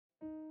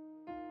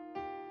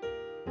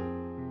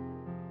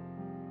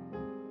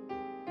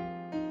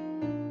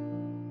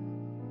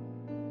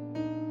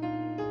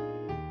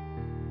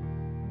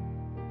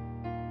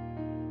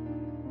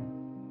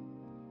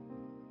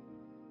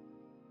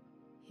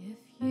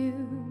you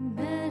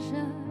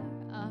measure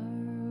our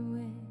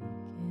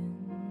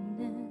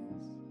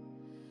wickedness,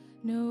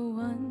 no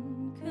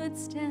one could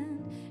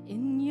stand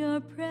in your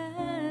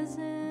presence.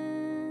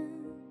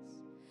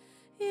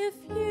 If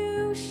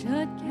you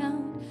should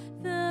count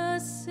the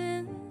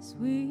sins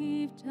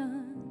we've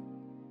done,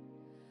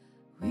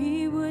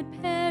 we would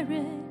perish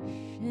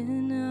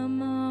in a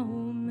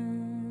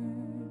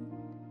moment.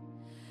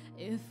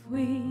 If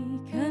we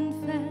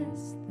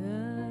confess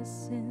the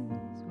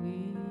sins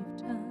we've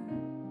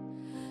done,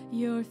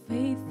 you're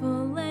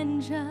faithful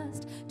and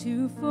just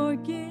to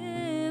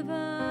forgive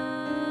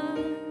us.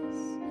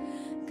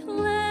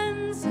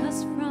 Cleanse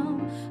us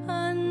from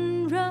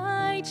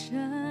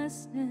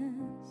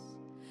unrighteousness.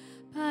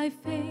 By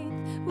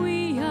faith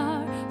we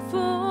are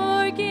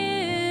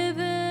forgiven.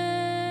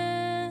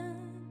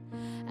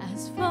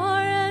 As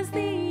far as the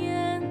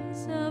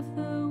ends of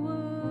the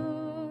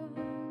world,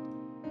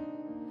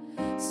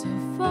 so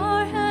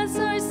far has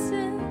our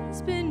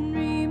sins been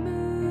removed.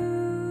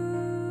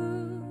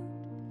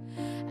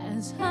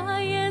 As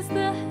high as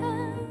the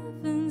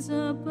heavens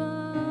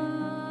above,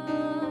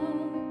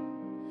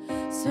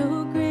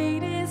 so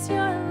great is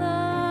your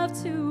love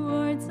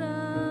towards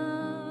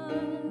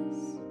us.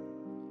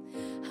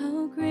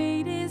 How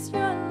great is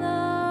your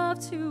love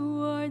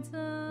towards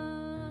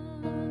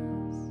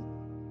us.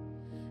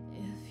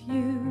 If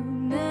you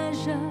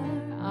measure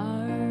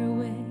our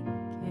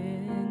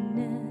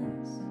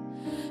wickedness,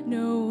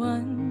 no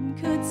one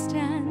could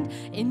stand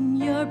in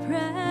your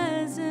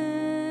presence.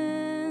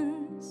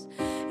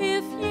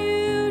 If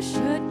you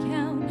should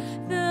count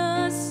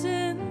the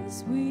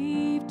sins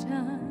we've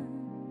done,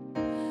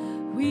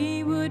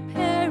 we would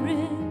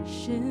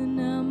perish in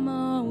a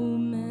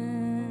moment.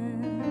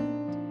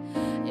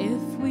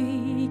 If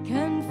we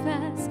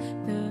confess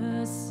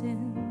the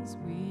sins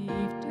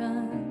we've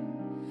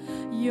done,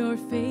 you're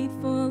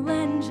faithful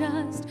and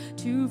just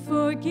to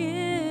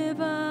forgive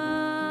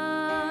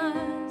us.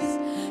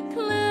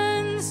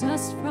 Cleanse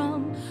us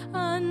from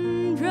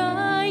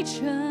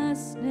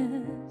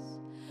unrighteousness.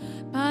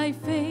 By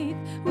faith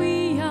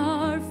we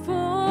are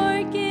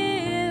forgiven.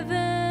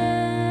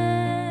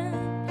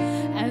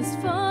 As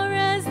far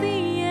as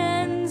the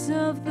ends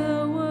of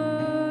the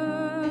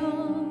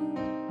world,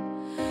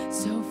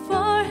 so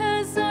far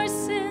has our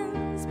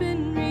sins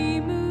been removed.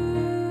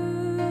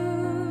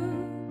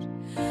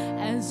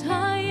 As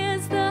high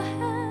as the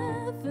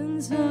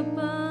heavens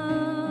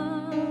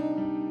above,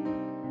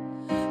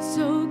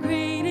 so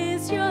great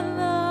is your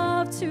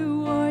love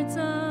towards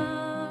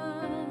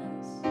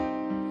us.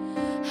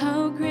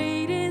 How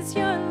great is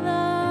your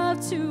love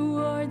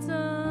towards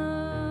us.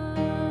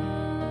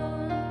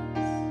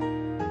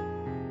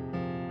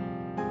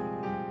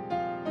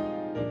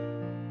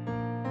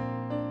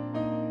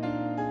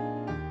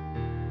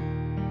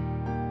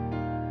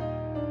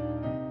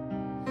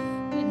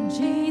 When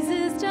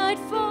Jesus died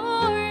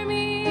for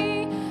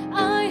me,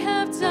 I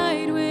have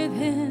died with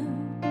him.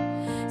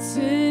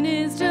 Sin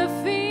is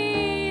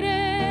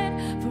defeated,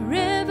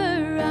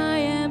 forever I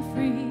am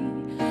free.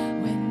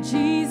 When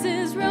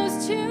Jesus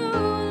rose to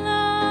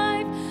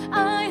life,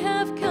 I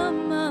have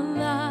come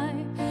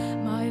alive.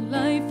 My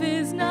life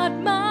is not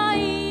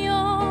my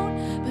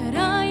own, but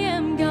I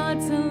am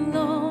God's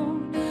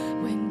alone.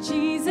 When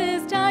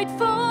Jesus died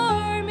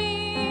for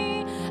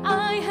me,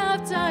 I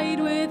have died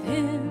with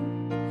him.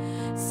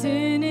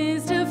 Sin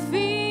is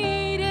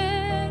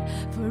defeated,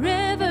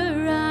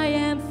 forever I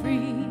am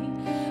free.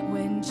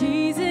 When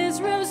Jesus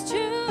rose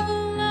to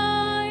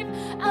life,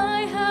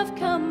 I have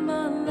come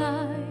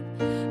alive.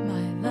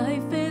 My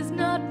life is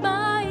not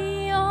my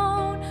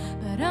own,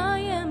 but I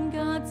am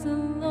God's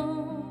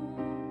alone.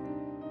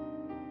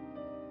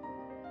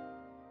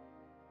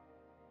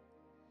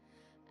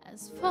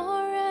 As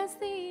far as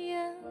the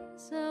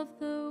ends of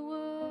the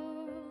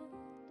world,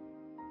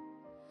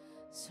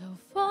 so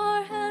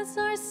far has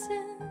our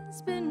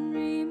sins been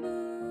removed.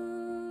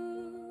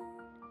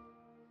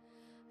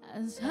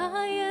 As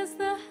high as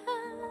the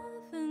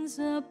heavens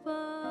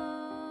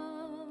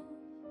above,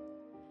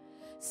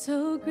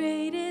 so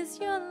great is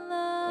your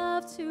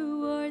love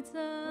towards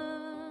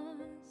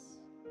us.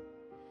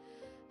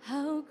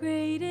 How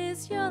great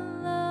is your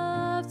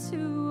love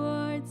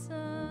towards us.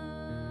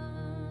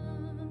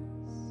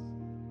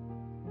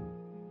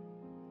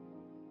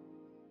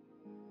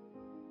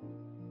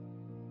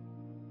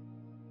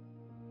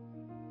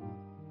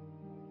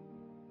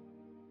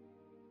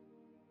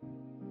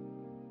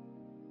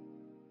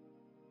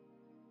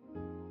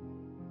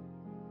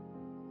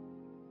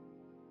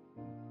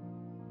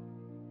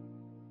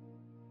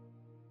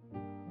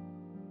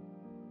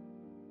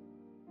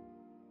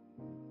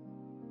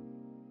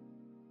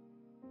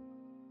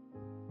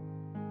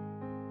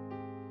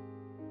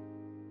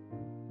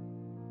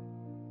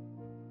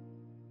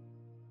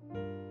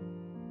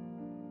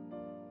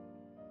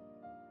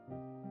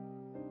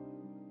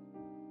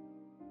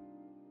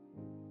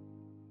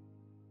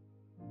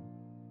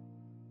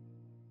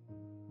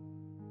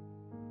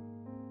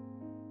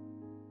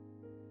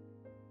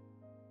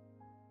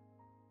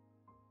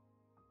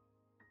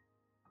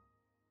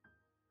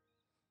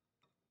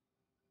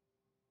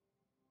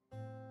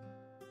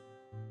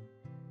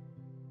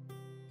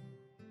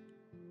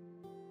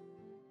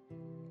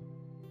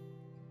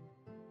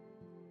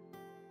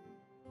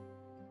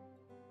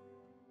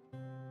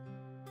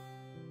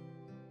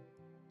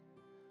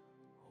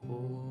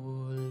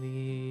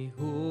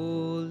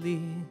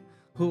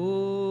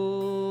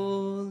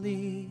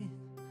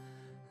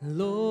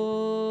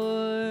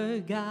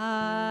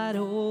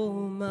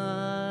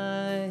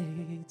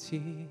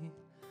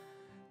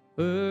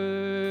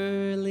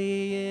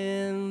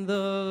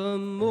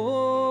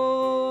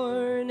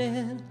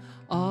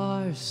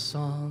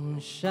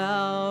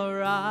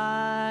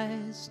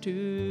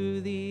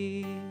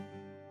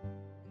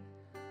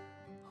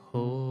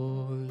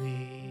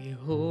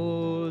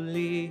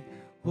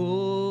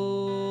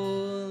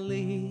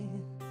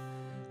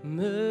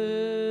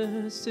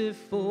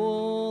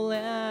 merciful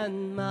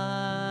and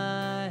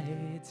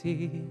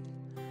mighty,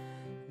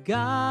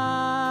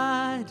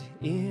 God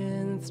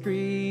in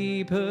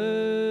 3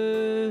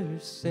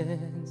 persons,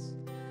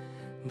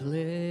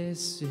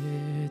 blessed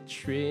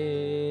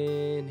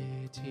Trinity.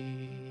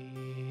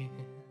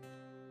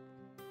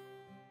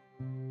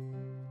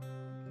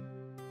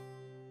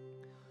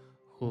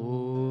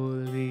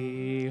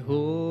 Holy,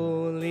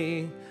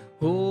 holy,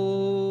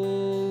 holy,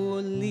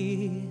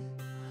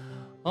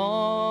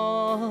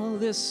 all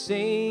the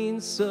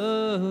saints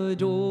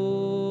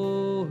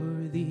adore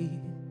thee,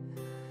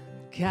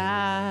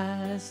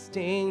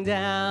 casting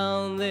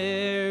down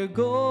their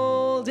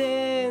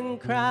golden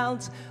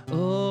crowns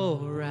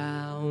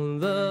around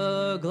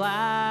the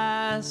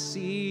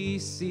glassy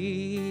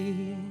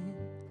sea.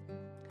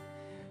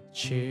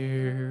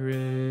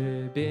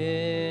 Cherubim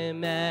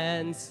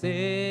and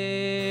seraphim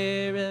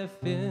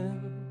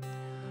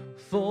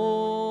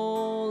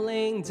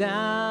falling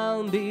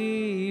down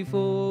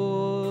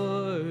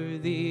before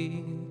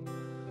thee,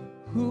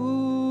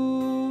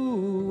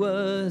 who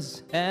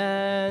was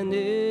and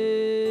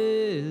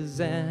is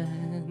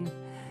and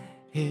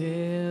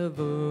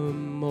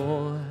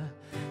evermore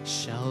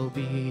shall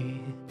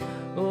be.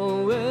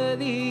 Oh,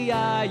 worthy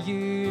are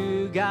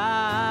you,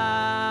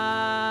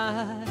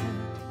 God,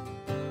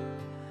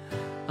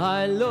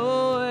 our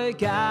Lord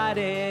God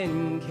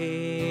and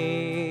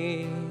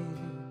King.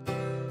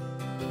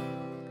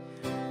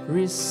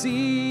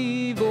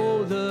 Receive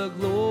all the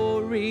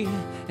glory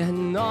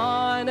and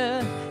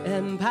honor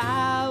and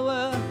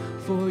power,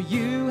 for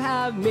you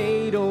have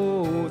made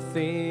all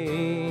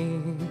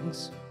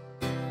things.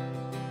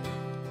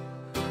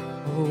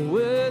 Oh,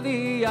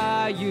 worthy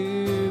are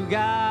you,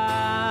 God,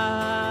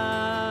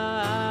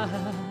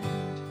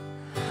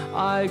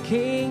 our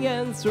King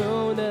and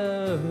throne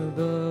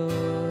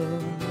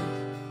above.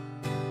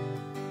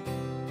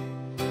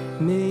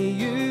 May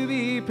you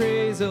be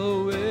praised,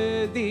 O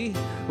worthy,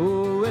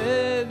 O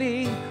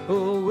worthy,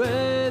 O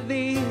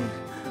worthy,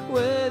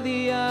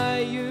 worthy are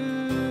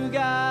you,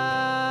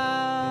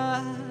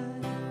 God.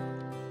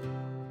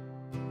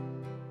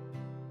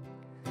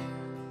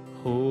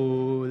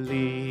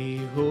 Holy,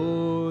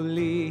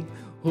 holy,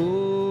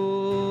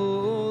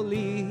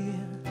 holy,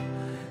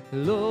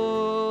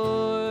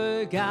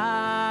 Lord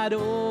God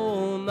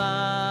Almighty,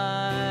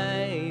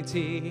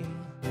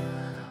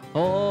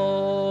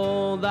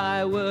 all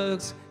thy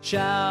works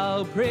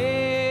shall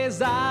praise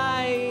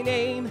thy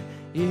name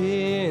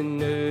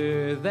in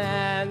earth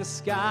and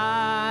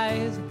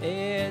skies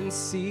and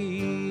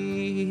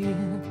sea.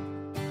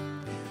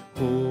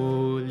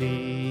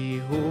 Holy,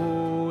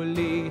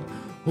 holy,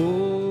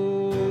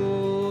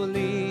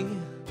 holy,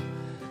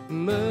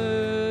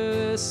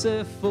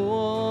 merciful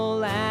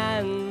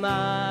and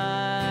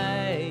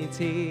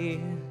mighty,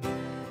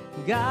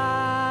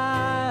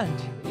 God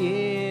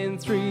in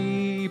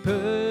 3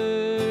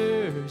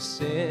 persons,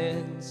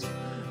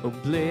 O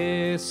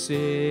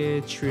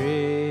blessed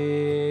Trinity.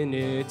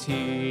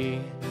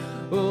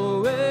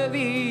 Oh,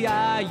 worthy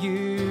are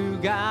you,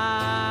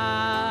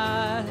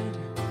 God,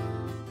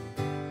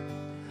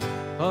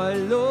 our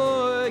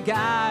Lord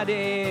God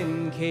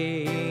and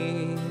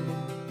King.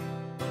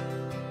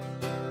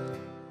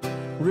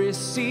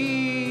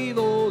 Receive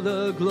all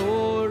the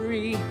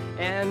glory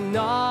and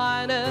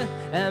honor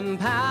and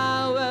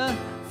power,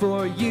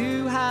 for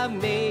you have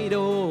made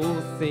all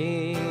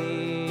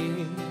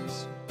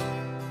things.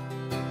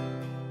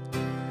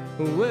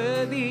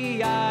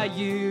 Worthy are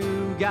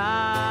you, God,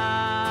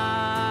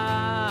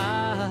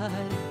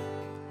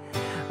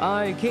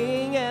 our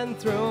King and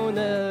throne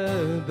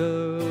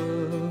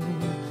above.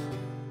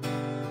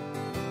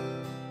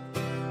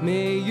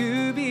 May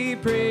you be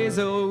praised,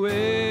 O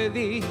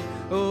worthy,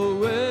 O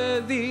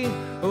worthy,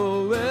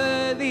 O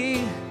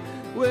worthy,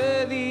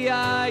 worthy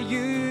are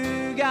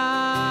you, God.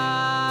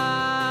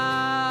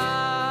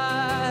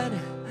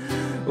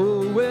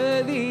 O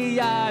worthy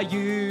are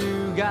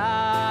you, God,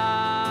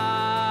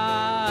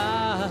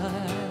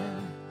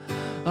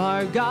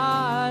 our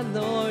God,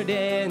 Lord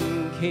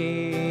and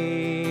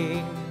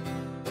King.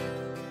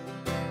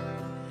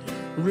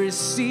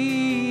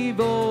 Receive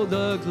all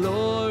the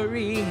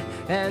glory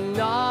and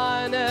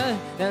honor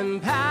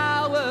and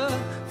power,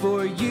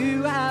 for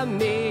you have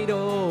made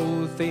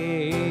all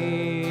things.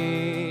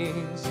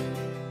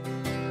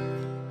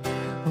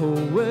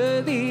 Oh,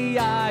 worthy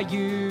are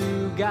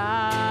you,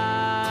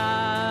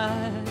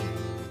 God,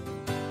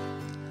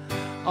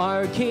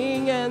 our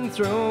King and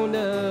throne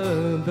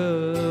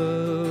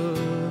above.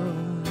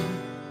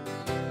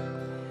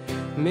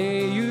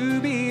 May you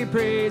be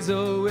praised,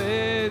 O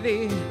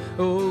worthy,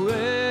 O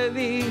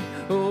worthy,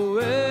 O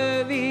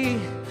worthy,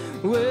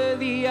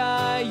 worthy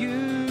are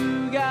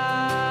you, God.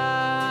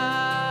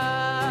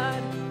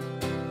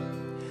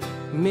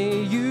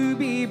 May you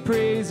be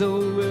praised, O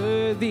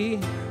worthy,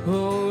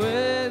 O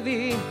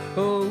worthy,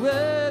 O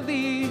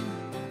worthy,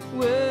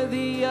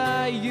 worthy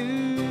are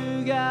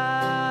you,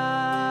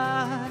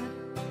 God.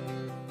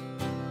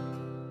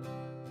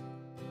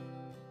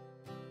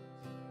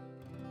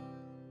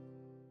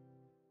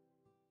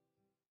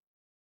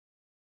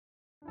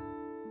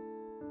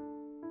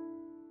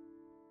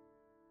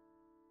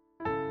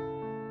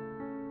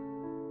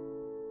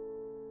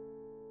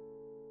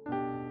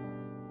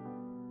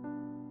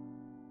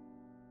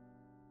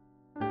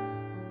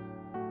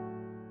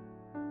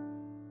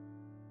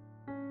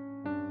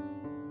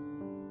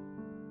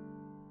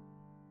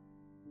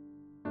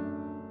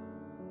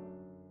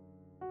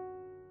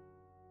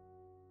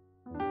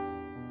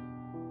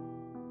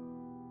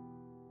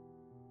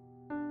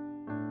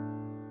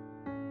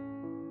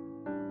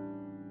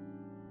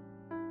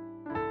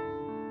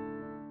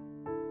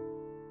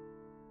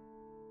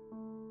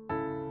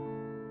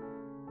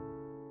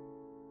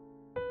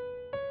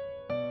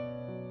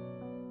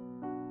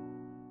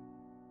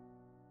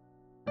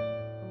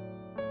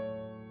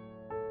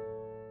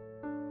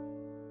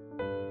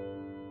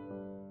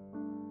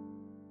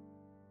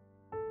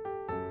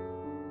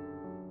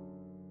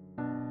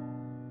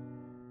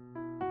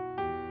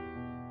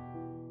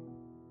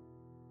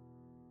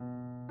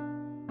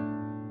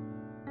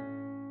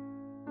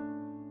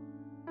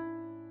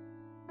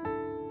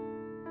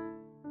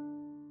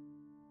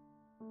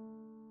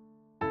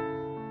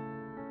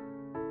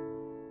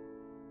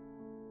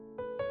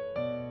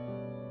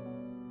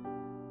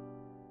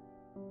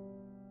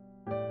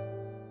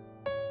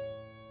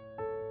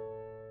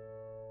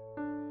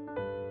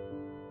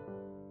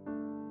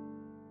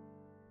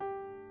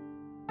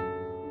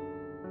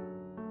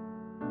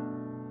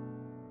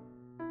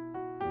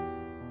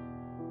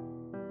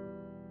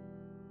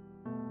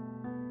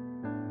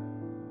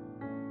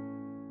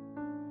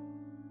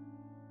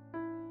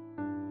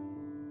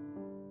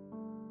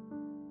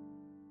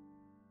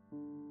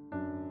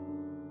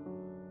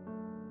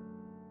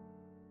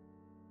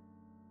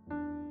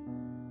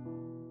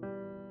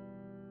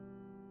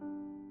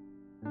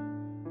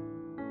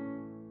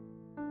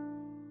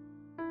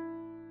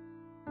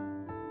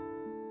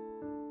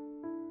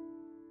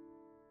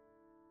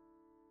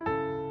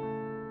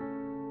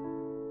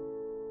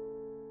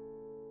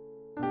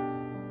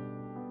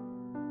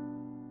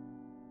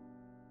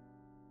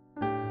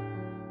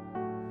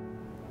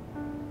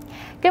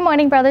 Good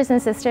morning, brothers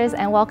and sisters,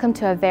 and welcome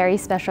to a very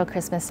special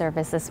Christmas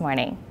service this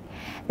morning.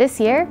 This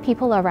year,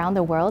 people around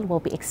the world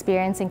will be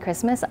experiencing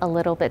Christmas a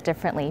little bit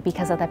differently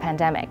because of the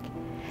pandemic.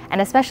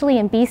 And especially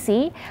in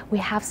BC, we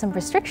have some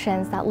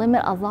restrictions that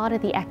limit a lot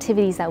of the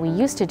activities that we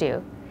used to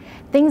do.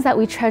 Things that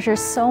we treasure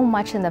so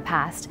much in the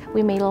past,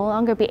 we may no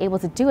longer be able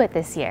to do it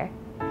this year.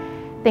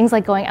 Things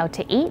like going out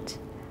to eat,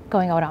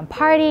 going out on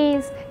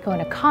parties, going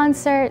to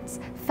concerts,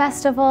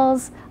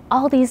 festivals,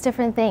 all these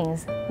different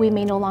things, we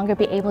may no longer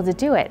be able to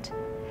do it.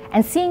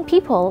 And seeing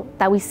people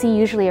that we see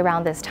usually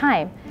around this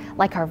time,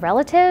 like our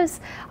relatives,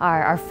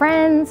 our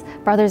friends,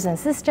 brothers and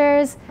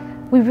sisters,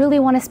 we really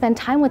want to spend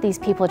time with these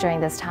people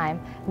during this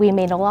time. We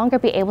may no longer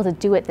be able to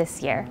do it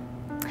this year.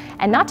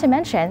 And not to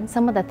mention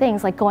some of the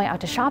things like going out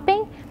to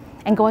shopping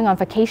and going on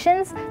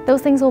vacations,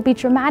 those things will be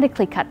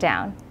dramatically cut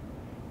down.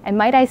 And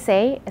might I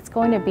say, it's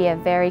going to be a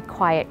very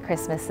quiet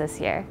Christmas this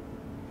year.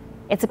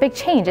 It's a big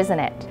change, isn't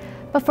it?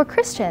 But for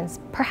Christians,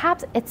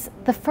 perhaps it's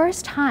the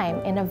first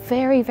time in a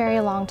very,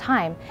 very long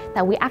time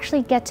that we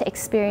actually get to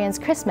experience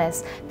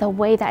Christmas the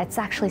way that it's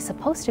actually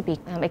supposed to be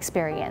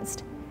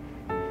experienced.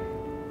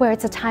 Where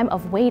it's a time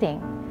of waiting,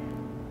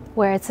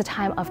 where it's a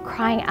time of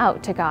crying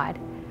out to God,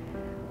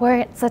 where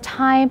it's a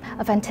time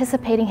of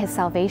anticipating His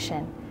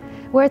salvation,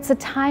 where it's a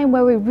time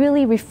where we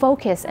really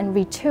refocus and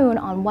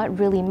retune on what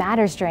really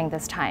matters during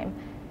this time,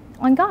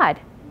 on God.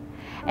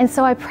 And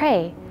so I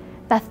pray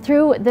that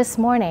through this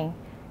morning,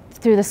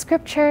 through the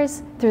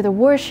scriptures, through the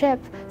worship,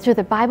 through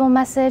the Bible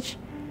message,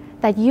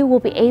 that you will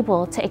be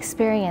able to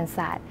experience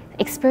that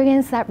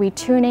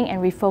retuning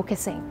and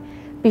refocusing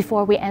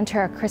before we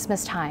enter a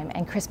Christmas time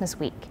and Christmas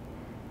week.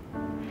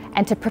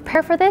 And to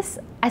prepare for this,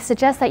 I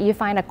suggest that you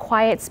find a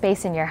quiet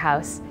space in your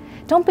house.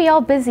 Don't be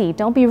all busy,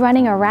 don't be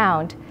running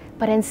around,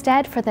 but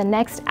instead for the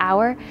next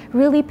hour,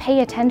 really pay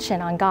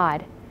attention on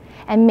God.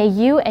 And may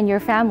you and your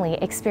family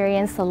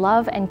experience the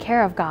love and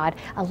care of God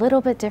a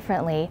little bit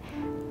differently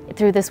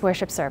through this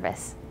worship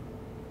service.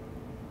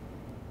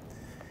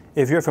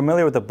 If you're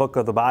familiar with the book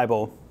of the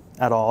Bible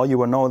at all, you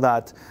will know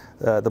that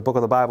the book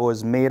of the Bible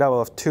is made up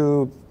of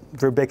two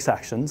very big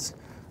sections.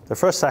 The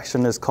first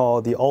section is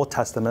called the Old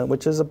Testament,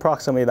 which is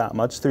approximately that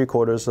much,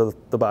 3/4 of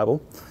the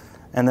Bible.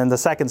 And then the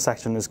second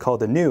section is called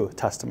the New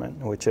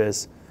Testament, which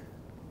is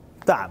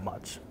that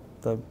much,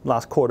 the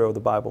last quarter of the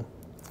Bible.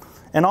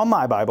 And on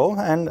my Bible,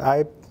 and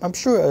I'm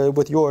sure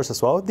with yours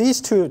as well, these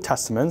two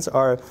testaments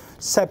are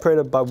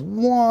separated by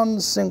one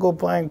single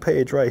blank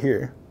page right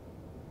here.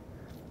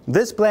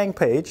 This blank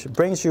page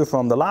brings you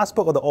from the last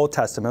book of the Old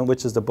Testament,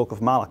 which is the book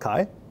of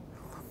Malachi,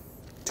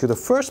 to the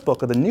first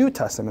book of the New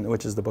Testament,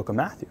 which is the book of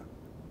Matthew.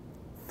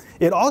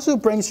 It also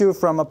brings you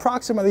from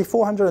approximately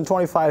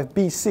 425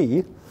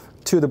 BC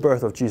to the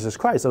birth of Jesus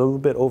Christ, a little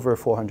bit over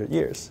 400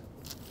 years.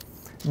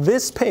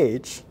 This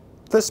page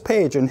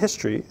in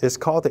history is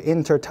called the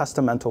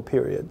intertestamental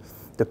period,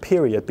 the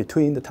period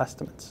between the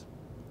testaments.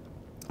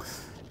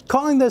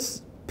 Calling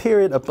this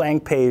period a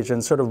blank page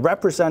and sort of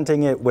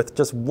representing it with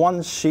just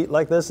one sheet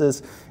like this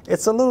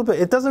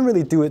it doesn't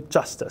really do it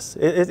justice.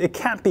 It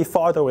can't be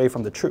farther away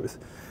from the truth.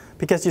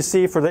 Because you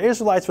see, for the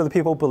Israelites, for the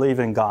people who believe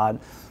in God,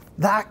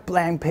 that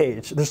blank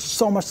page, there's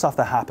so much stuff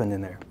that happened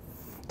in there.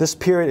 This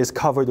period is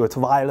covered with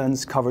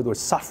violence, covered with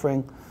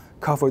suffering,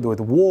 covered with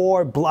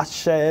war,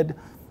 bloodshed.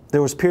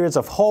 There was periods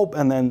of hope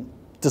and then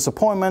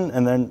disappointment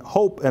and then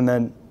hope and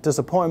then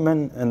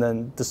disappointment and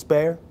then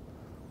despair.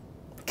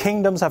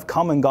 Kingdoms have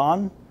come and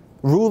gone.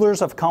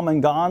 Rulers have come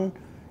and gone.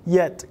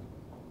 Yet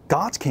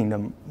God's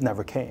kingdom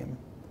never came.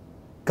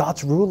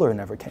 God's ruler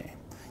never came.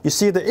 You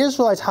see, the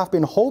Israelites have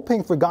been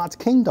hoping for God's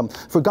kingdom,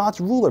 for God's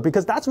ruler,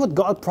 because that's what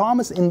God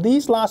promised in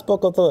these last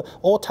book of the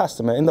Old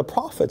Testament, in the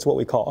prophets, what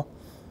we call.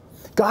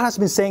 God has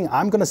been saying,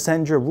 I'm going to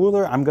send you a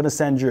ruler, I'm going to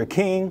send you a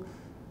king.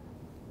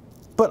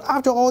 But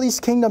after all these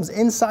kingdoms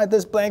inside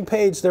this blank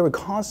page, they were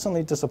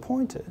constantly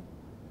disappointed.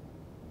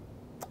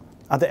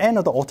 At the end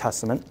of the Old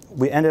Testament,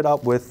 we ended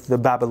up with the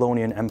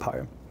Babylonian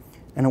Empire.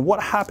 And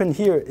what happened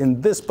here in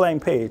this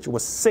blank page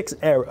was 6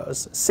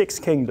 eras, 6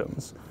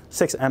 kingdoms,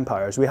 6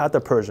 empires. We had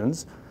the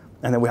Persians,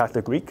 and then we had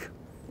the Greek,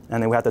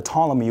 and then we had the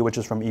Ptolemy, which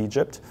is from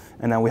Egypt,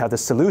 and then we had the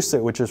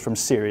Seleucid, which is from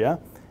Syria,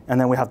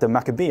 and then we have the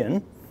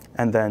Maccabean,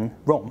 and then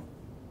Rome.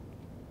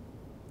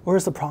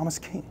 Where's the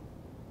promised king?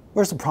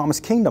 Where's the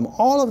promised kingdom?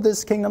 All of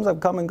these kingdoms have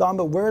come and gone,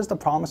 but where's the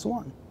promised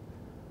one?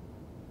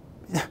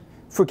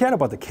 Forget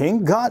about the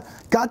king. God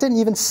didn't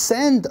even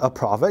send a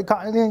prophet.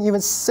 God didn't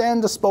even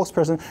send a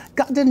spokesperson.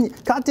 God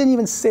didn't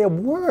even say a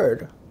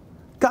word.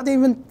 God didn't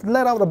even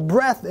let out a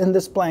breath in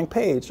this blank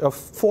page of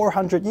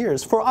 400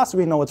 years. For us,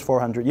 we know it's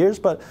 400 years,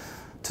 but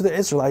to the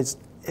Israelites,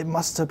 it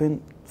must have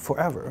been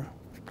forever.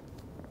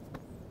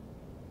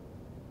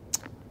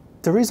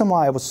 The reason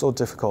why it was so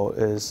difficult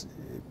is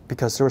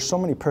because there were so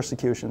many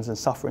persecutions and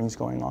sufferings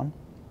going on.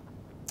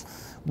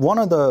 One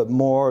of the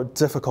more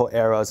difficult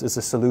eras is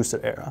the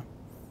Seleucid era.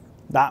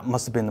 That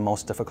must have been the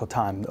most difficult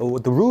time.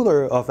 The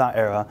ruler of that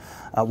era,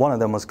 one of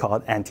them was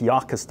called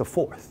Antiochus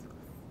IV.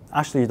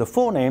 Actually, the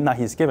full name that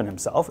he's given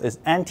himself is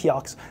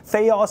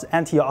Theos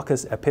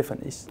Antiochus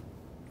Epiphanes.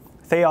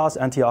 Theos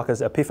Antiochus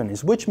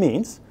Epiphanes, which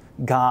means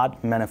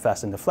God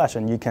manifests in the flesh,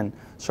 and you can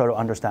sort of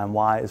understand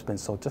why it's been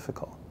so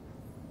difficult.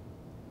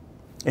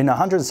 In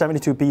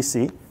 172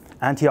 BC,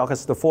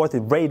 Antiochus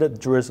IV raided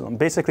Jerusalem.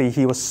 Basically,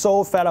 he was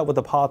so fed up with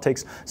the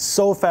politics,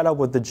 so fed up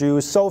with the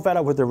Jews, so fed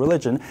up with the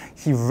religion,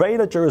 he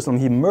raided Jerusalem.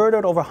 He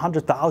murdered over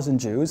 100,000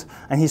 Jews,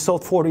 and he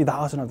sold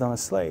 40,000 of them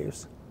as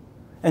slaves.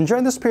 And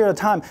during this period of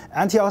time,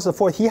 Antiochus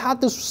IV, he had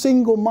this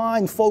single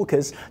mind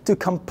focus to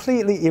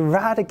completely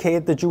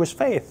eradicate the Jewish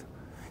faith,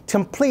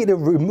 completely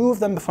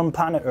remove them from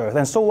planet Earth.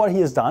 And so what he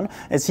has done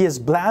is he has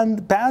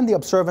banned the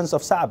observance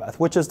of Sabbath,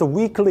 which is the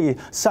weekly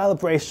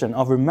celebration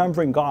of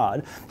remembering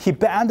God. He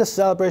banned the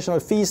celebration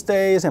of feast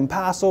days and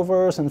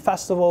Passovers and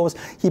festivals.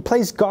 He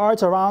placed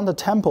guards around the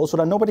temple so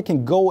that nobody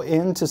can go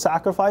in to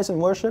sacrifice and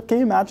worship. Can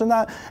you imagine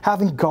that?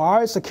 Having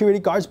guards, security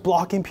guards,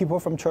 blocking people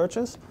from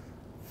churches?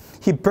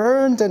 He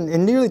burned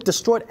and nearly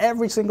destroyed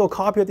every single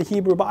copy of the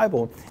Hebrew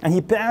Bible, and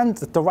he banned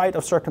the rite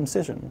of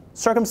circumcision.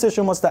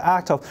 Circumcision was the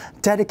act of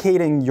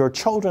dedicating your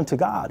children to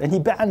God, and he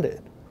banned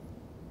it.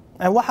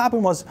 And what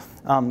happened was,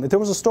 there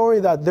was a story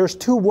that there's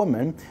two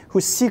women who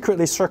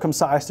secretly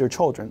circumcised their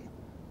children,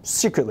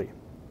 secretly.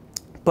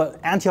 But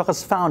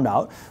Antiochus found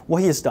out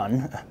what he has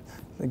done.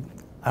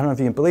 I don't know if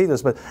you can believe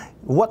this, but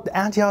what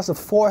Antiochus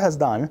IV has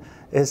done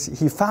is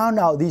he found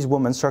out these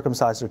women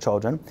circumcised their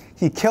children.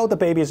 He killed the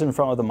babies in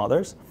front of the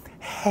mothers,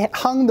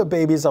 hung the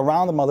babies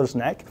around the mother's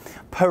neck,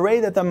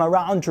 paraded them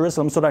around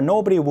Jerusalem so that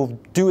nobody will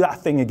do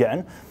that thing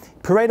again,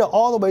 paraded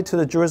all the way to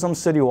the Jerusalem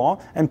city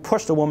wall, and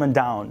pushed the woman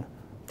down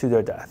to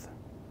their death.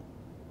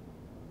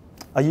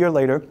 A year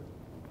later,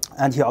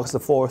 Antiochus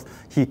IV,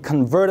 he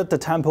converted the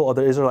temple of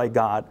the Israelite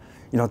God,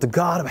 the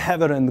God of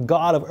heaven and the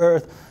God of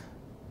earth,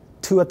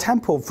 to a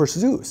temple for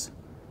Zeus.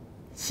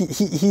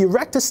 He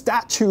erected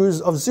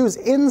statues of Zeus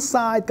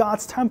inside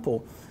God's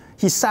temple.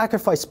 He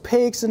sacrificed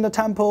pigs in the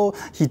temple.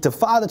 He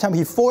defiled the temple.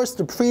 He forced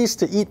the priests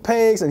to eat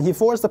pigs, and he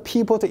forced the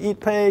people to eat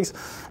pigs.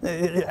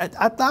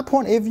 At that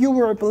point, if you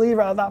were a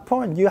believer at that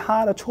point, you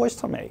had a choice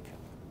to make.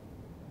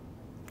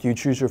 Do you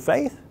choose your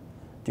faith?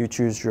 Do you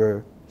choose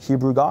your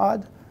Hebrew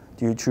God?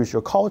 Do you choose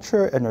your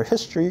culture and your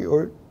history,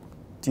 or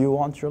do you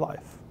want your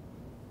life?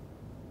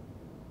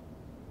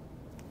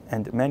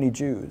 And many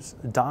Jews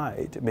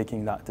died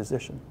making that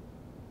decision.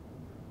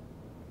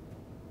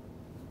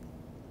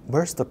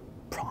 Where's the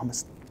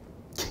promised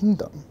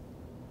kingdom?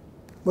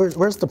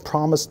 Where's the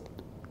promised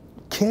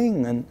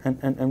king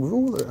and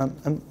ruler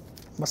and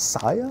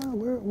Messiah?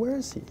 Where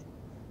is he?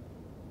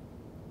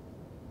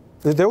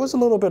 There was a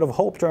little bit of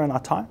hope during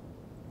that time.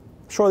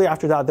 Shortly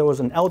after that, there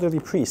was an elderly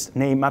priest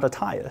named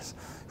Mattathias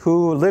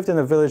who lived in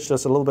a village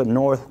just a little bit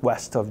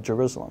northwest of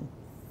Jerusalem.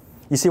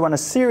 You see, when a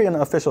Syrian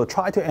official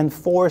tried to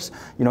enforce,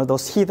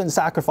 those heathen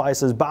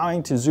sacrifices,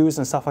 bowing to Zeus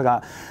and stuff like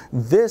that,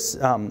 this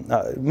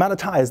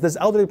Mattathias, this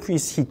elderly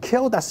priest, he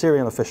killed that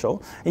Syrian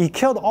official. He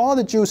killed all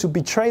the Jews who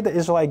betrayed the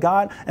Israelite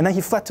God, and then he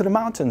fled to the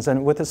mountains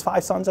and with his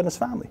 5 sons and his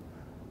family.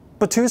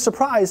 But to his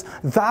surprise,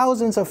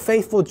 thousands of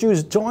faithful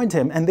Jews joined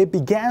him, and they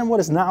began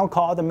what is now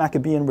called the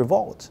Maccabean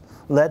Revolt,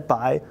 led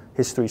by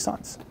his 3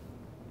 sons.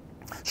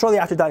 Shortly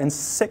after that, in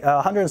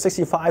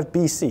 165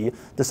 BC,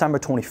 December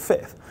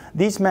 25th,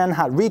 these men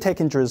had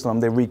retaken Jerusalem,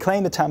 they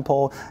reclaimed the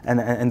temple,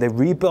 and they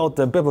rebuilt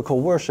the biblical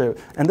worship.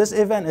 And this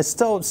event is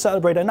still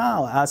celebrated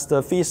now as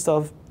the Feast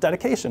of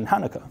Dedication,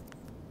 Hanukkah.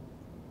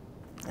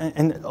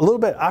 And a little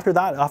bit after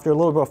that, after a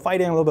little bit of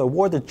fighting, a little bit of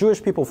war, the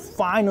Jewish people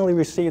finally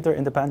received their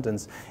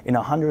independence in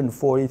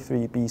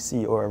 143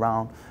 BC,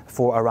 or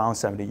for around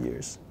 70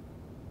 years.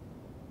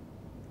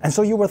 And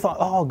so you would have thought,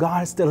 oh, God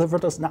has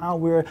delivered us now.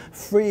 We're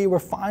free. We're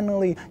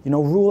finally,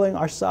 ruling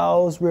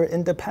ourselves. We're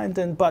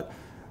independent. But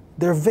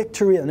their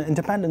victory and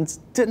independence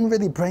didn't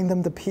really bring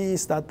them the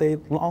peace that they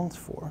longed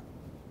for.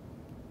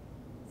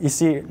 You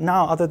see,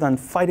 now other than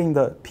fighting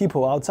the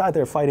people outside,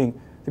 they're fighting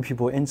the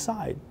people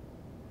inside.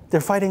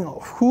 They're fighting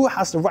who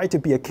has the right to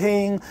be a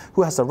king,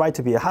 who has the right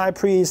to be a high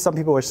priest. Some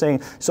people are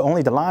saying, so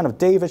only the line of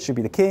David should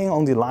be the king,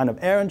 only the line of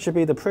Aaron should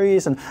be the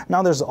priest. And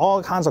now there's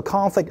all kinds of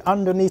conflict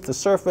underneath the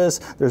surface.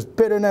 There's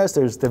bitterness,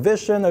 there's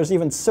division, there's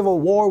even civil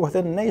war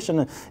within the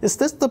nation. Is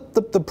this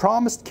the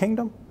promised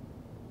kingdom?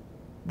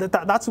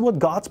 That's what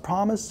God's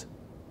promised?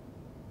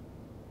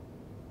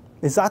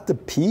 Is that the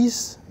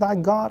peace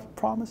that God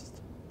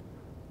promised?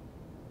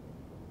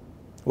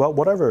 Well,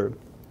 whatever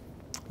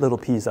little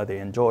peace that they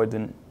enjoyed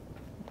didn't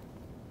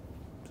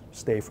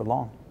stay for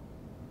long.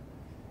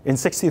 In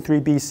 63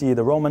 BC,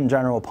 the Roman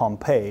general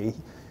Pompey,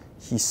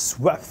 he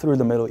swept through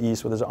the Middle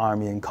East with his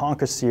army and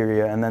conquered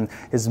Syria, and then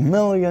his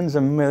millions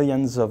and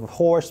millions of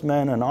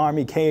horsemen and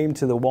army came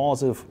to the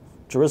walls of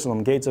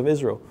Jerusalem, gates of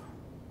Israel.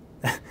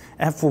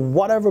 And for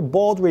whatever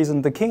bold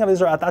reason, the king of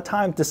Israel at that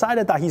time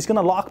decided that he's going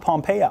to lock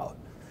Pompey out.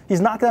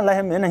 He's not going to let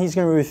him in, and he's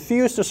going to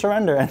refuse to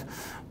surrender. And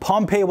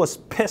Pompey was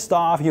pissed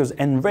off. He was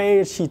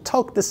enraged. He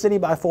took the city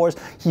by force.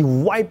 He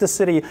wiped the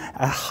city.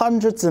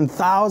 Hundreds and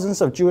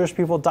thousands of Jewish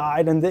people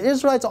died. And the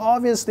Israelites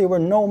obviously were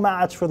no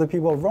match for the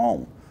people of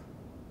Rome.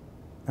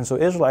 And so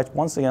Israelites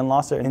once again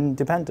lost their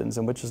independence,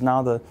 and which is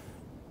now the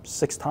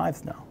 6th time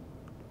now.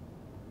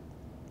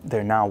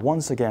 they're now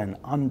once again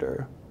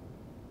under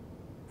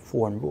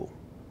foreign rule.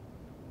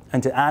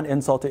 And to add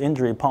insult to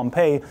injury,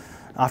 Pompey,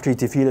 after he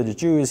defeated the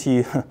Jews,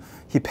 he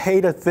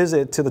paid a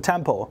visit to the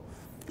temple.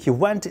 He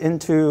went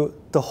into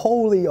the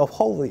Holy of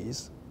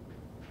Holies.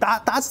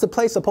 That's the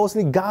place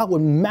supposedly God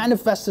would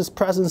manifest his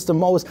presence the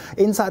most,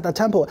 inside the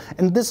temple.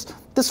 And this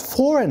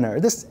foreigner,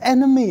 this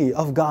enemy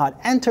of God,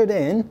 entered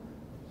in,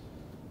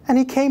 and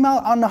he came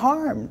out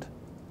unharmed.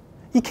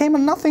 He came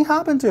and nothing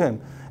happened to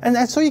him.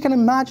 And so you can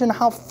imagine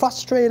how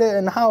frustrated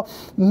and how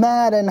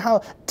mad and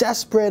how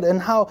desperate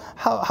and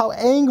how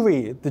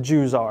angry the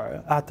Jews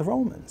are at the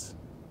Romans.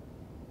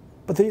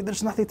 But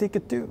there's nothing they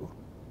could do.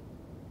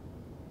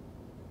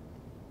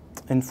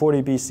 In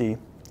 40 BC,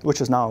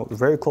 which is now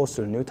very close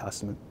to the New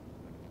Testament,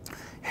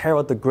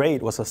 Herod the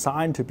Great was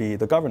assigned to be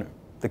the governor,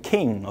 the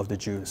king of the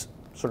Jews,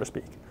 so to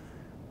speak.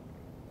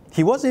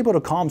 He was able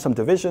to calm some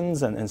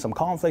divisions and some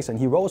conflicts, and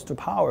he rose to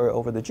power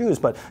over the Jews,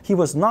 but he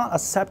was not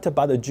accepted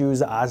by the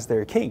Jews as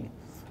their king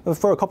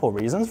for a couple of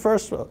reasons.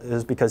 First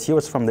is because he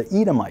was from the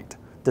Edomite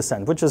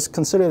descent, which is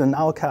considered an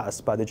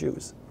outcast by the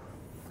Jews.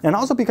 And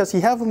also because he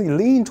heavily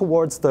leaned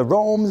towards the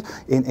Romans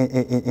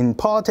in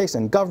politics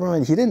and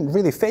government. He didn't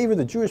really favor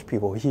the Jewish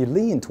people. He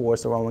leaned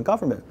towards the Roman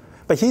government.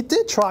 But he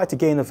did try to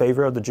gain the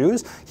favor of the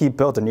Jews. He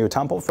built a new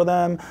temple for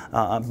them,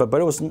 but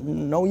it was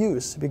no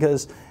use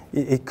because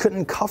it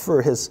couldn't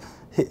cover his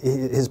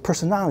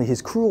personality,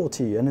 his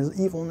cruelty, and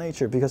his evil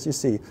nature. Because you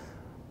see,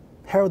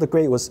 Herod the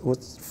Great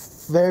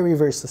was very,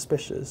 very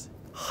suspicious,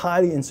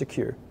 highly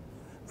insecure,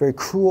 very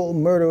cruel,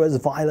 murderous,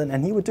 violent,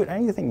 and he would do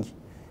anything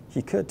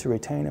he could to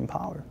retain in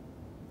power.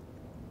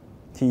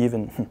 He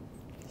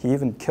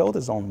even killed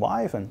his own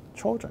wife and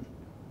children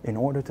in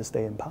order to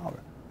stay in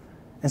power.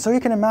 And so you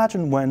can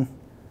imagine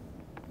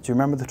do you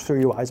remember the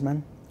 3 wise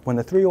men? When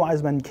the 3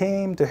 wise men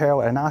came to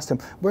Herod and asked him,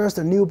 "Where's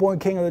the newborn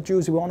king of the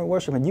Jews? We want to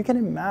worship him." And you can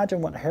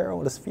imagine what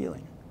Herod is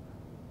feeling.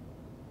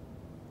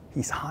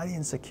 He's highly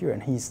insecure,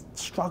 and he's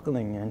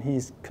struggling, and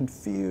he's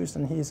confused,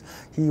 and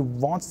he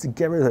wants to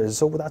get rid of it.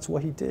 So that's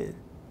what he did.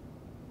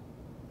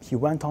 He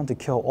went on to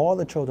kill all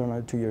the children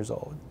under 2 years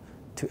old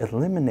to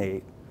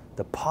eliminate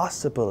the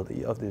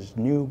possibility of this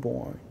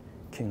newborn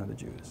king of the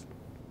Jews.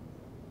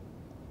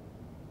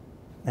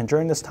 And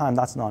during this time,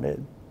 that's not it.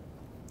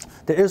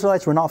 The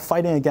Israelites were not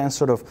fighting against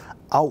sort of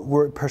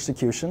outward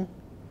persecution,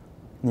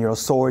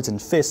 swords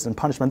and fists and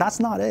punishment. That's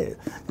not it.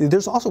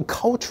 There's also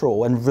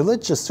cultural and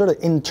religious sort of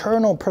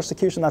internal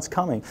persecution that's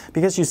coming.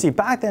 Because you see,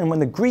 back then when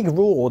the Greek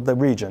ruled the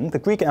region, the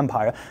Greek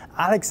Empire,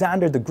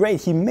 Alexander the Great,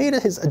 he made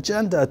it his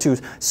agenda to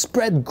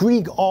spread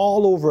Greek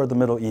all over the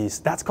Middle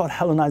East. That's called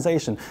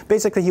Hellenization.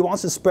 Basically, he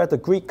wants to spread the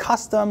Greek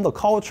custom, the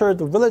culture,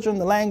 the religion,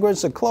 the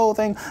language, the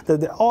clothing,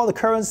 all the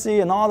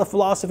currency and all the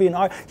philosophy and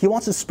art. He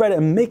wants to spread it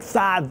and make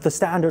that the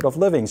standard of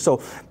living.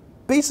 So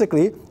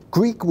basically,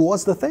 Greek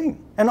was the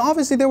thing. And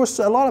obviously there was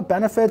a lot of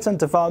benefits and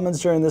developments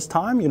during this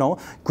time.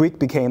 Greek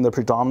became the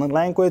predominant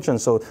language, and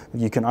so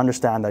you can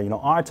understand that,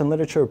 art and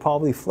literature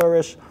probably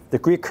flourished. The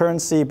Greek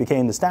currency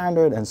became the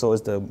standard, and so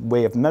is the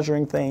way of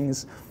measuring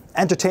things.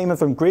 Entertainment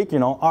from Greek,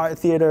 art,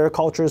 theater,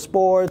 culture,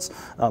 sports,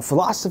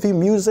 philosophy,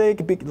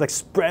 music,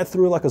 spread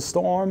through like a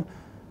storm.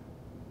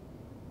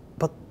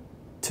 But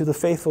to the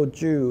faithful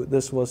Jew,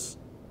 this was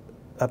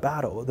a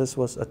battle. This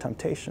was a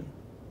temptation.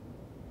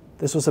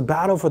 This was a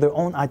battle for their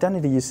own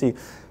identity, you see.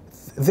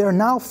 They're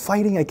now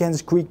fighting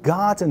against Greek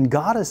gods and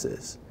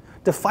goddesses.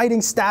 They're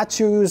fighting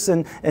statues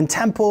and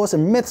temples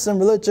and myths and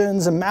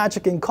religions and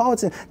magic and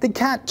cults. And they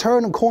can't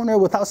turn a corner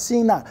without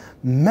seeing that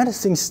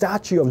menacing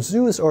statue of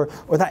Zeus or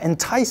that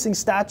enticing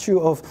statue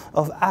of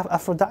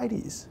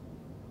Aphrodite.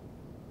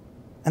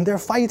 And they're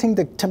fighting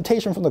the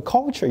temptation from the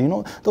culture,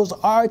 those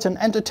arts and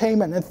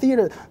entertainment and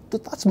theater.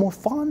 That's more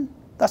fun.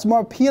 That's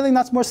more appealing,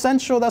 that's more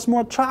sensual, that's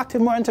more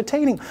attractive, more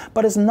entertaining.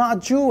 But it's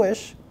not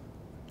Jewish,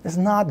 it's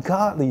not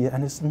godly,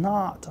 and it's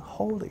not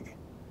holy.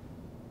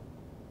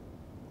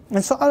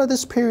 And so out of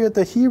this period,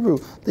 the Hebrew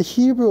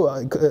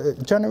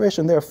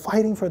generation, they're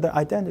fighting for their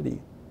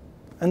identity.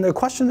 And the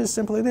question is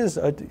simply this: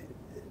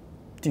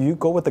 do you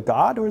go with the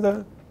God or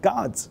the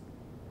gods?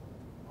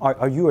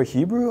 Are you a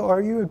Hebrew or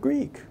are you a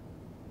Greek?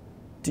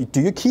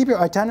 Do you keep your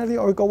identity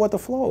or go with the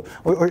flow?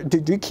 Or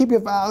do you keep your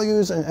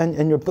values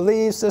and your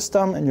belief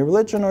system and your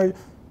religion,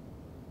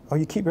 or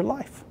you keep your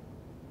life?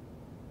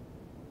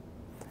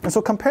 And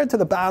so compared to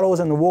the battles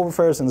and the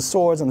warfares and the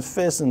swords and the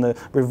fists and the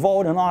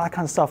revolt and all that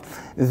kind of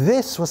stuff,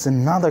 this was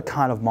another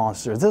kind of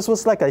monster. This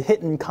was like a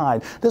hidden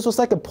kind. This was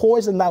like a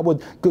poison that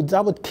would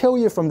kill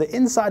you from the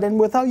inside, and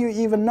without you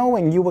even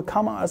knowing, you would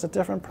come out as a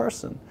different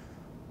person.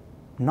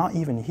 Not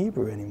even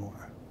Hebrew anymore.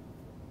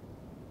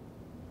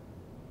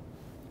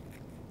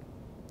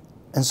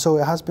 And so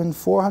it has been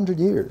 400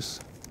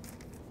 years.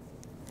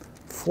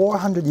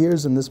 400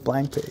 years in this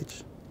blank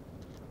page.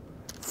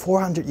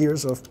 400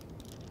 years of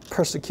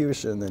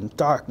persecution and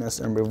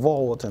darkness and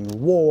revolt and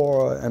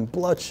war and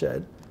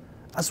bloodshed,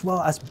 as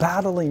well as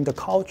battling the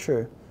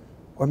culture,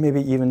 or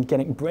maybe even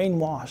getting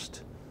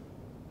brainwashed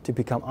to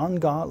become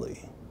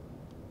ungodly,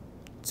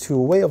 to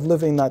a way of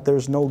living that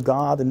there's no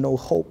God and no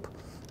hope,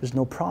 there's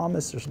no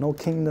promise, there's no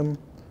kingdom,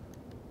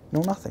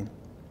 No, nothing.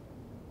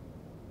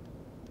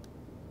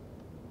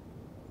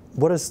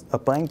 What is a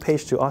blank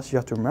page to us, you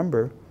have to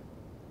remember,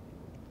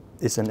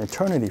 is an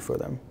eternity for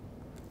them.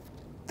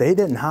 They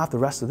didn't have the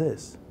rest of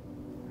this.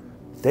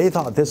 They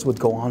thought this would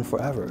go on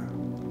forever.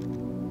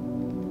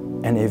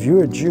 And if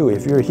you're a Jew,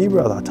 if you're a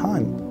Hebrew at that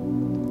time,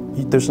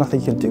 there's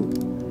nothing you can do.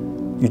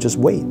 You just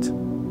wait.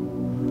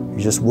 You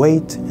just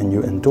wait and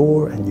you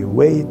endure and you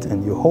wait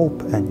and you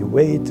hope and you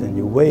wait and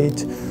you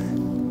wait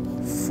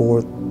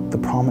for the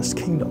promised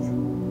kingdom.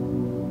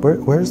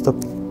 Where's the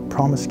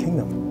promised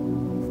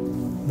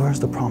kingdom? Where's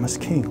the promised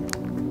king?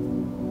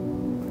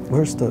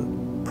 Where's the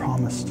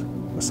promised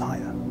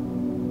Messiah?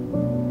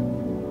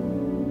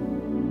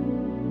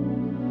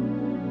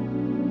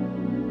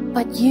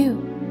 But you,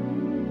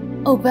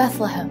 O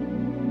Bethlehem,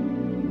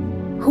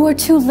 who are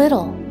too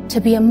little to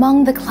be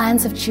among the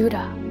clans of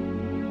Judah,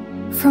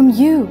 from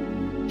you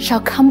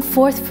shall come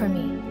forth for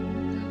me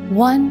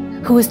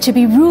one who is to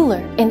be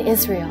ruler in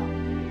Israel,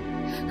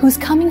 whose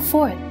coming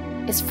forth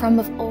is from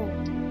of old,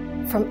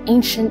 from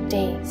ancient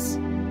days.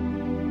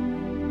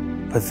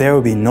 But there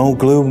will be no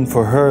gloom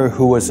for her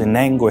who was in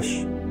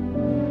anguish.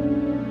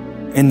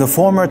 In the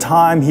former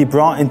time he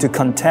brought into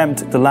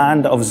contempt the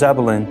land of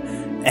Zebulun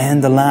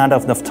and the land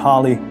of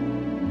Naphtali.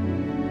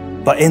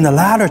 But in the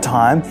latter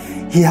time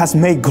he has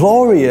made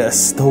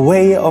glorious the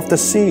way of the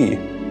sea,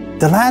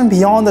 the land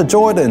beyond the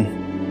Jordan,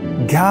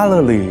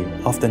 Galilee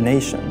of the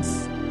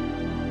nations.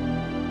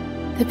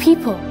 The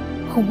people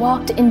who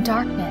walked in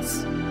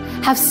darkness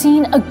have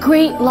seen a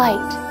great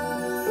light.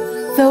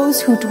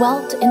 Those who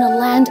dwelt in a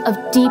land of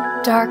deep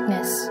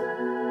darkness,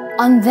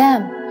 on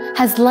them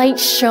has light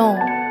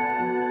shone.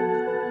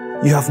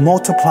 You have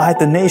multiplied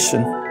the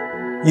nation.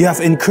 You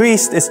have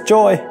increased its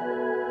joy.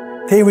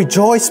 They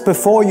rejoice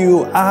before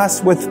you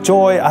as with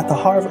joy at the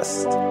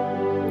harvest.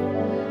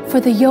 For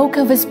the yoke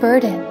of his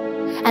burden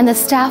and the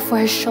staff for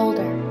his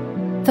shoulder,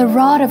 the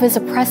rod of his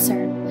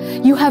oppressor,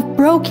 you have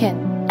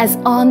broken as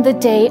on the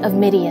day of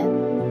Midian.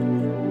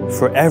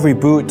 For every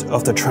boot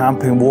of the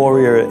tramping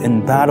warrior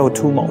in battle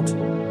tumult,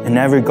 and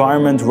every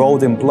garment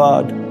rolled in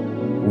blood,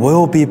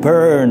 will be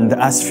burned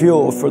as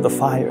fuel for the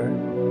fire.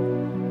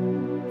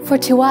 For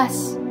to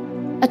us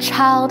a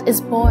child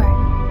is born,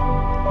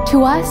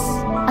 to us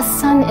a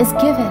son is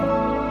given,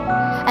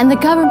 and the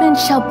government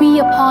shall be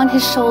upon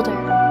his shoulder,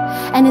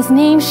 and his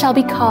name shall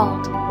be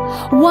called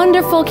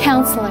Wonderful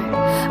Counselor,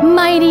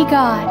 Mighty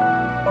God,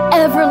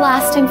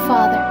 Everlasting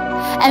Father,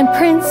 and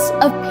Prince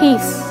of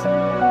Peace.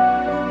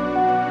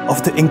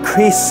 Of the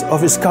increase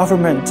of his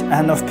government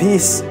and of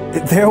peace,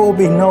 there will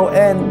be no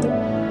end.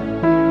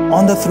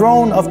 On the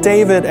throne of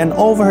David and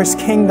over his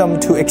kingdom,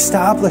 to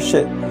establish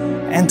it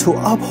and to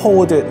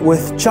uphold it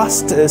with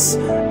justice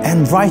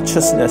and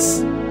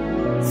righteousness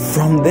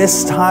from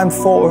this time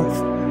forth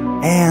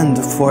and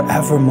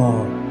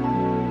forevermore.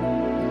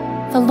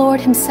 The Lord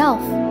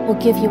himself will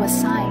give you a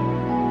sign.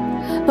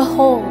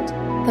 Behold,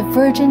 the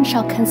virgin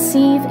shall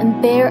conceive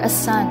and bear a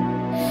son,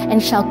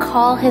 and shall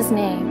call his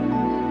name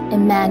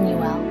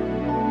Emmanuel.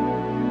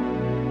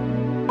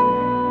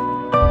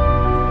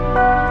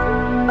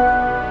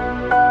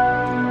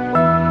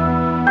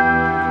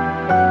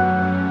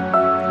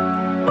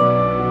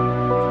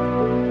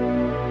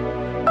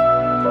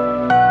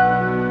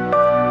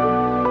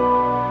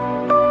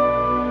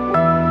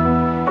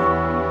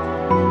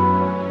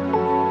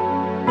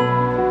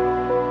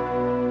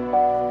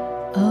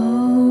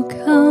 Oh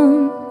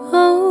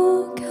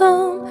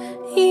come,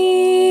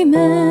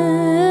 Emmanuel,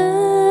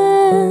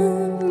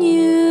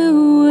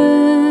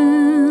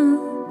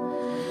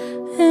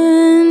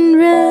 and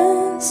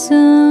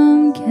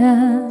ransom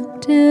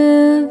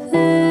captive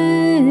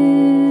Israel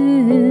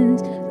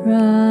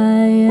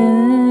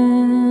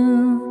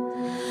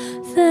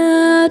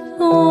that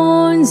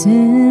mourns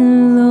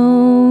in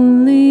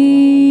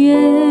lonely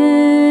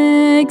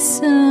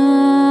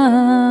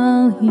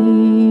exile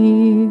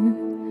here,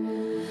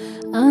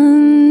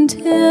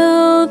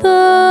 until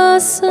the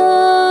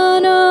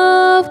Son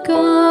of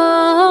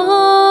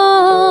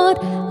God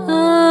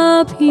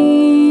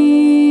appear.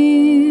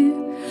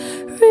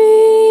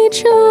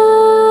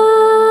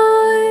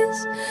 Rejoice,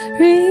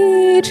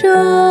 rejoice,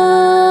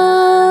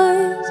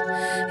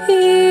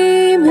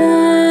 Emmanuel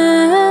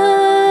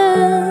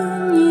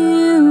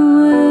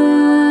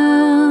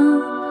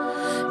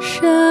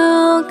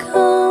shall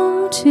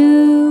come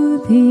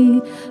to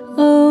thee,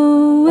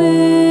 O Israel.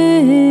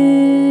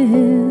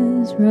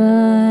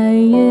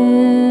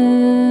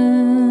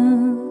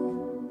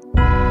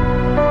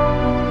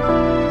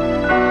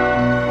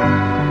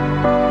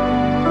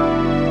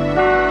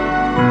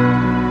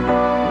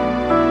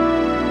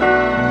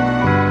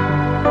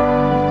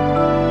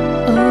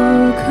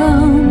 Oh,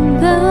 come,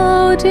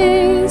 thou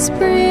day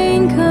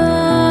spring,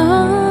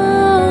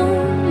 come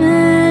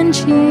and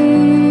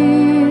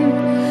cheer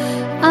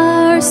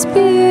our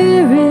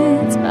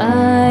spirits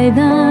by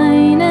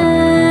thine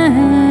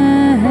advent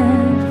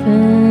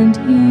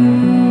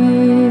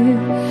here.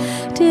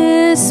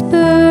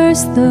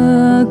 Disperse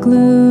the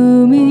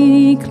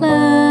gloomy clouds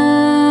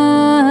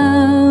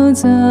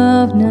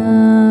of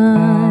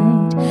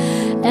night,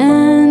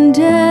 and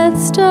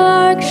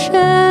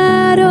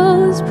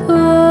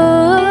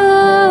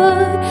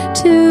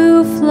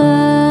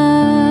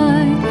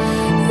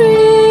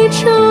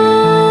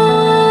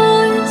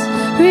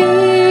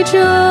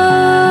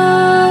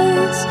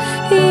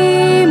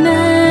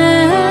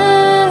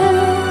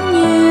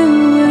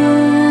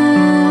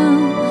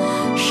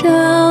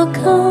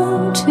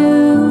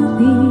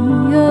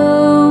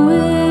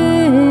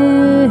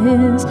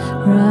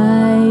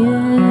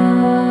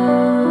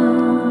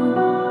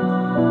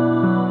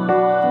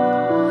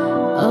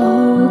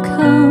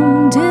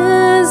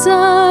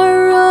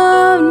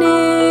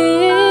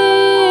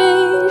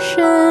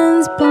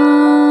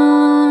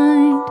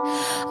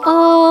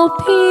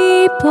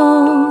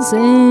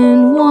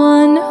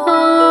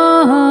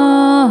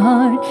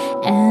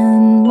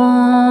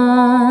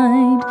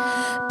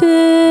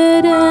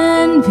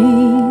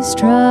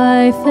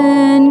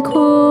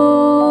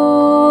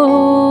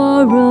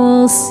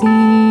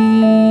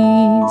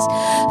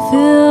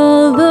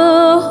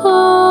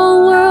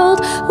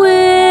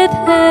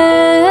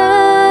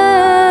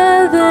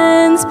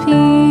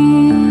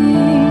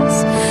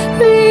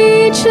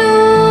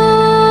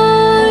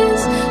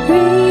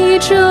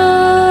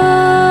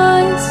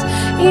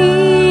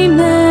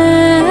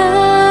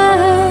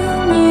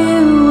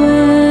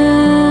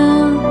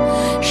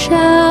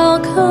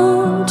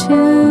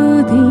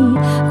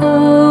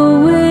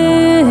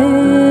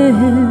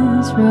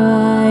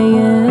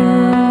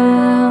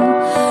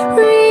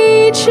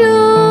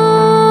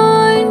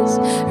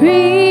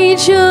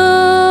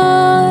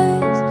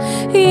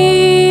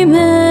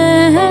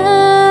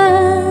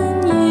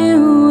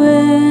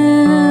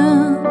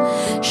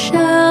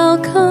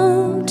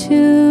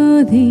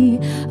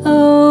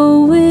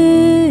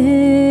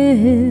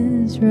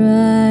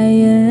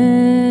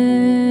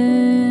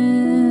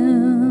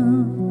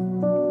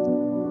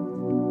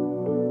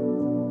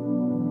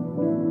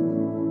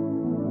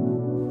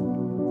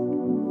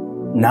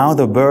Now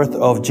the birth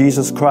of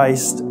Jesus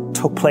Christ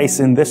took place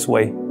in this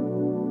way.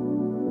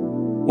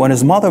 When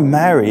his mother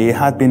Mary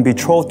had been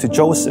betrothed to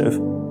Joseph,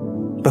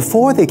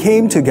 before they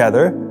came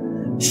together,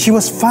 she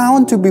was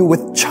found to be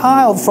with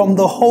child from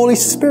the Holy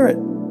Spirit.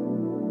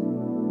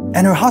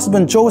 And her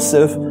husband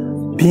Joseph,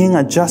 being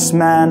a just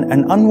man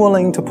and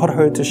unwilling to put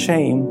her to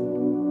shame,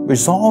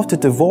 resolved to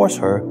divorce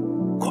her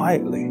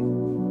quietly.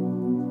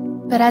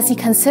 But as he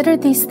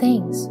considered these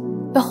things,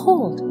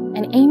 behold,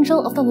 an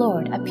angel of the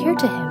Lord appeared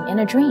to him in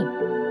a dream,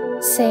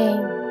 saying,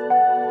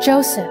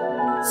 Joseph,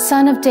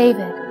 son of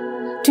David,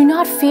 do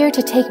not fear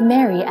to take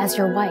Mary as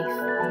your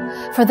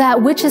wife, for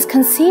that which is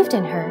conceived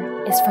in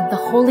her is from the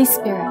Holy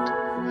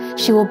Spirit.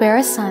 She will bear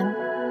a son,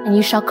 and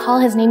you shall call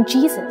his name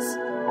Jesus,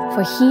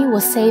 for he will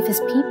save his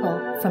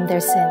people from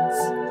their sins.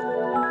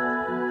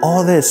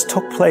 All this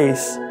took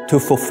place to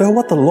fulfill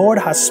what the Lord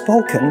has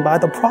spoken by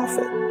the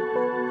prophet.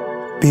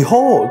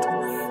 Behold,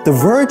 the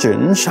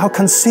virgin shall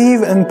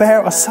conceive and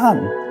bear a son,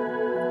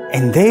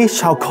 and they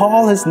shall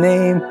call his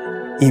name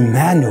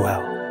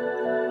Emmanuel.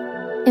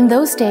 In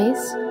those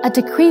days, a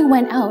decree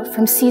went out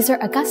from Caesar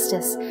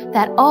Augustus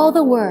that all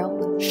the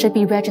world should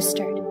be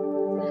registered.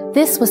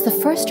 This was the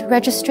first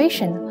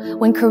registration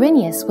when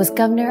Quirinius was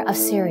governor of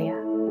Syria.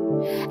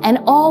 And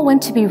all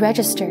went to be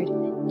registered,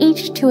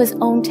 each to his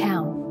own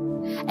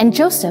town. And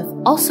Joseph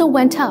also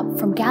went up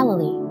from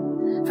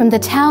Galilee, from the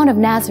town of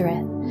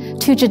Nazareth,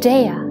 to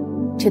Judea,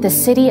 to the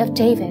city of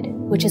David,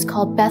 which is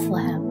called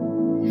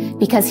Bethlehem,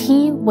 because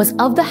he was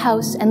of the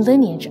house and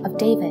lineage of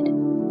David,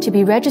 to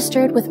be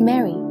registered with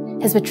Mary,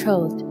 his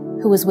betrothed,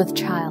 who was with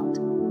child.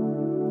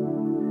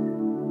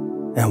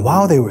 And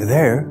while they were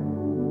there,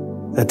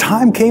 the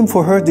time came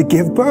for her to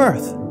give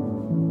birth.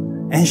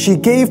 And she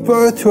gave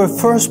birth to her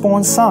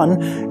firstborn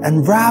son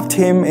and wrapped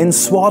him in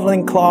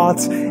swaddling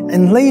cloths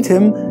and laid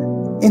him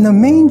in a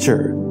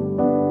manger,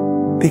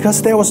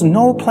 because there was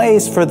no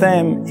place for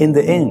them in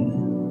the inn.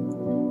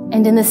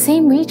 And in the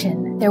same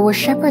region there were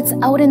shepherds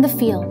out in the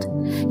field,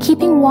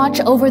 keeping watch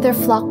over their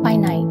flock by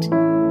night.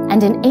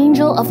 And an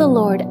angel of the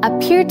Lord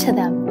appeared to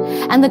them,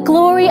 and the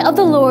glory of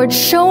the Lord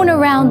shone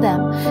around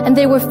them, and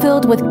they were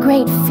filled with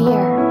great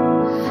fear.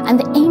 And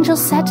the angel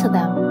said to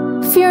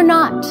them, Fear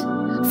not,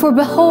 for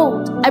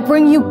behold, I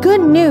bring you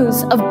good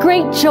news of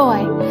great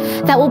joy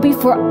that will be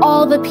for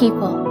all the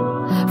people.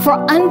 For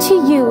unto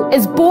you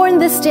is born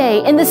this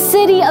day in the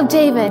city of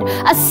David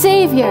a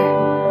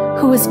Savior,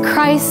 who is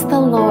Christ the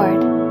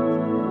Lord.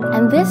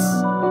 And this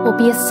will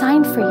be a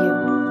sign for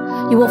you.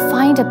 You will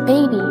find a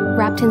baby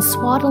wrapped in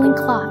swaddling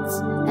cloths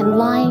and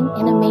lying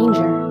in a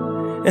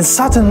manger. And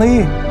suddenly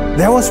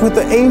there was with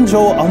the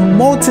angel a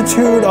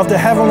multitude of the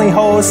heavenly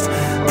host,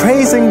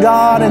 praising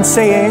God and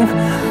saying,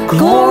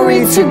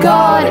 Glory to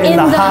God in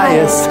the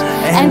highest,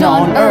 and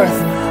on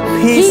earth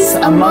peace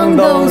among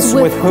those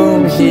with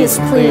whom he is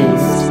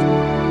pleased.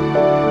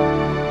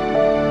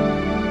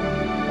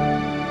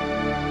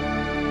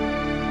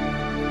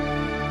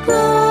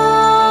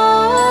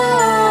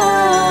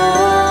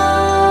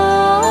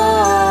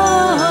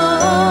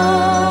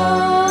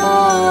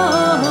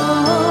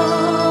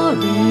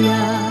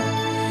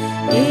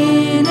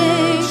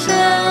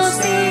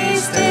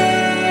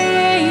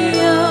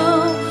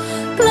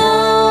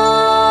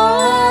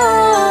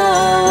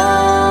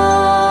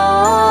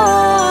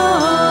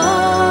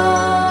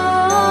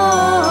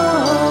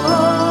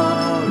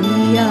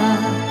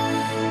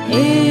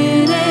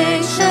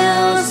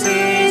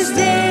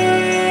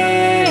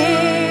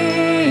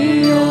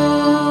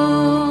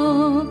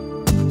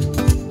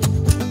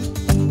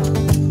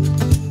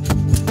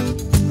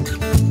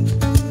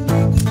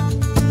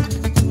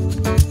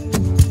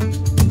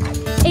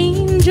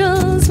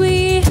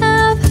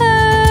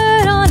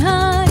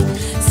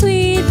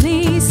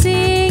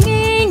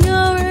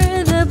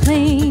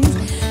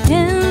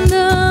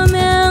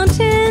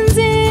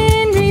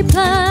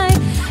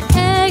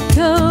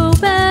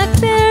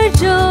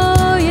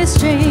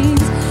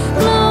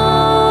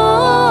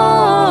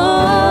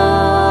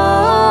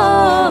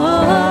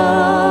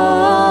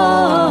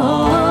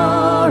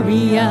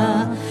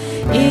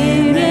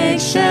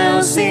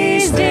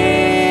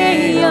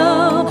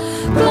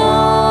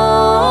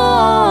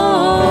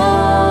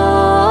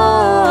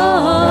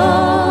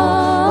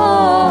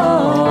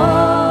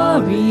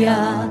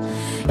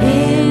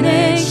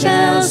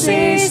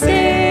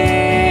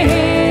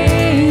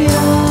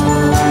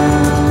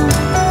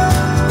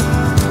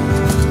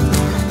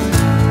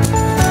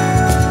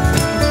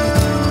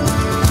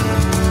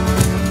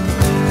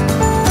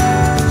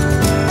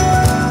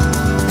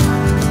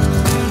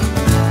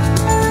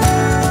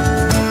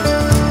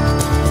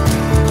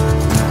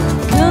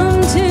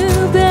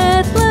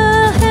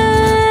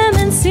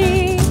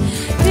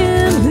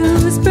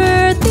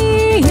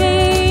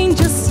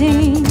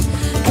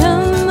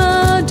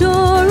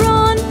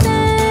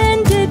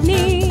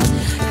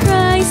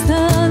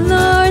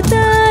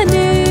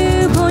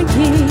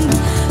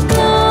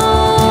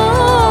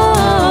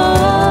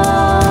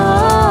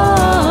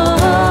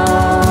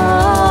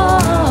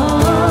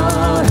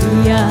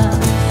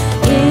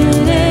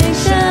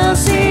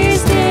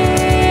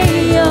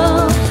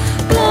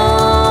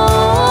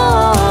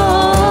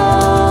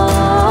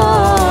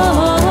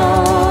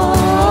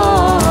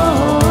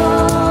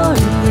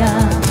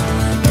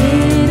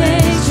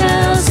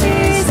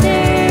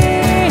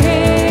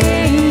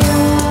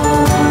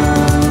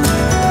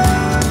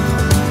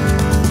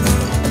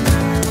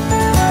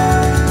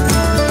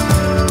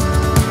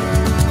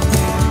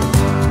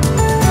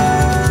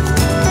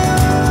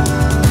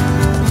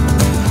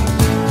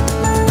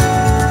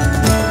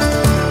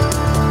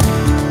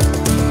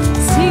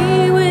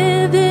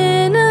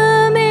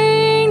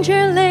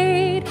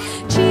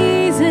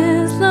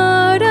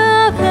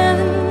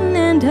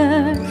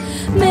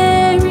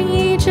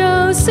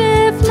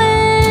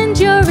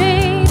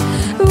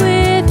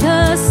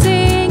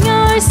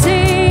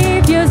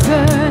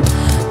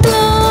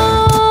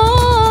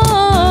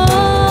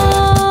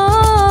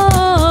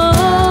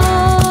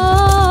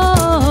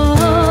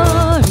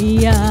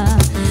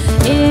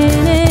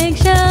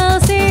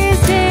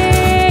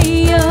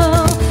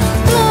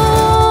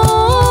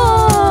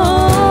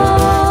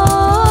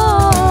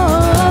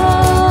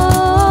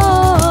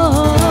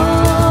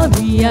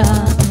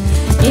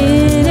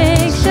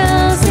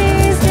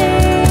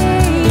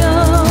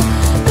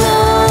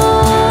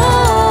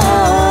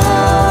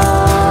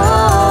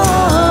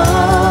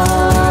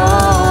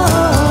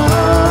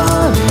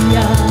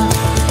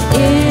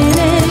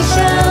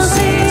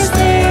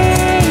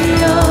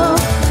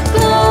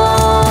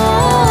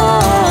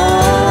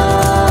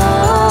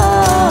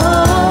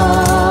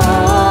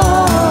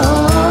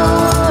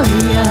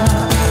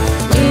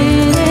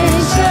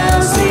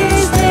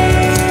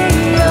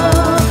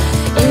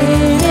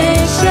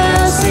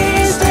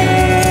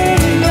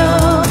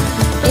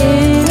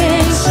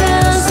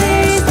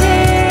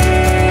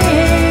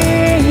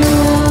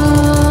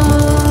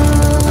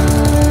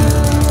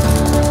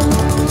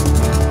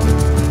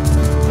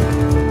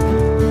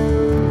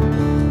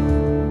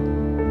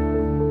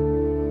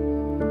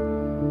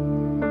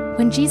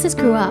 When Jesus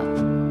grew up,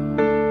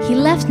 he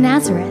left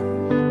Nazareth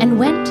and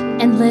went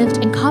and lived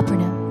in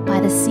Capernaum by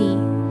the sea,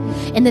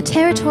 in the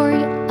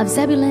territory of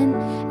Zebulun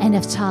and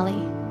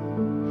Naphtali.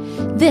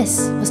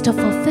 This was to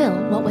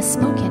fulfill what was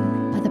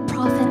spoken by the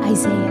prophet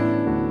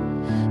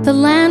Isaiah. The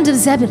land of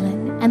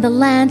Zebulun and the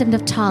land of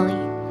Naphtali,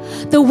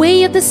 the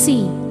way of the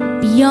sea,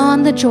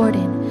 beyond the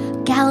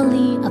Jordan,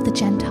 Galilee of the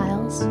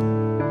Gentiles.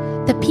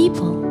 The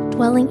people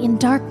dwelling in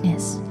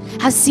darkness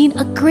have seen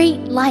a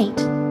great light,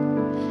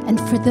 and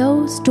for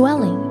those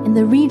dwelling in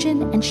the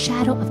region and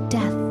shadow of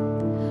death,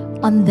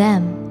 on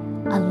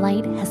them a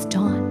light has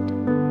dawned.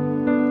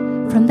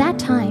 From that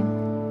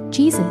time,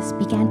 Jesus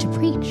began to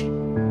preach,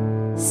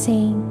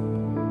 saying,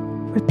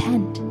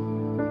 "Repent,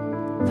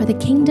 for the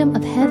kingdom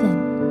of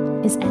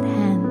heaven is at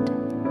hand."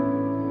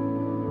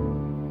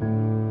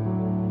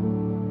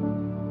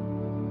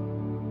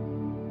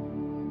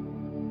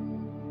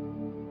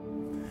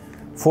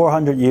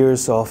 "400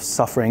 years of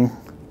suffering,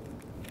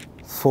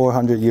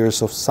 400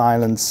 years of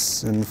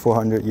silence, and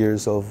 400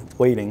 years of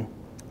waiting.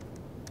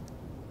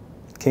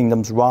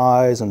 Kingdoms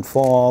rise and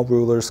fall,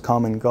 rulers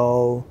come and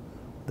go.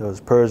 There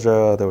was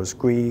Persia, there was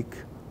Greek,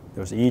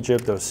 there was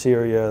Egypt, there was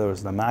Syria, there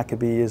was the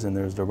Maccabees, and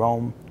there's the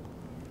Rome.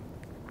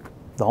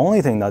 The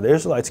only thing that the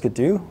Israelites could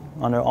do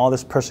under all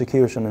this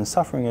persecution and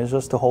suffering is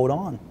just to hold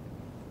on.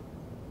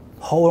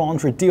 Hold on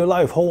for dear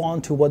life. Hold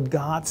on to what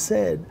God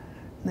said,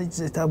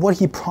 what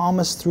he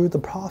promised through the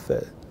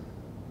prophet.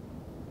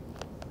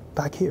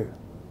 Back here.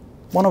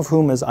 One of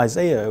whom is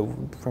Isaiah,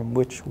 from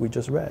which we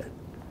just read.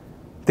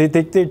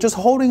 They're just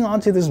holding on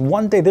to this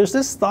one day. There's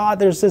this thought,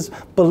 there's this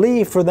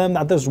belief for them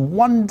that there's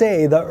one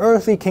day, the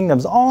earthly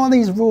kingdoms, all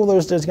these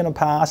rulers that's going to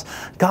pass,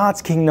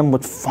 God's kingdom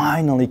would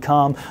finally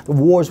come. The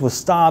wars would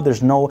stop.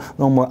 There's no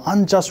more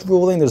unjust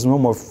ruling. There's no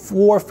more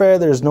warfare.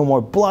 There's no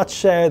more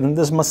bloodshed. And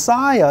this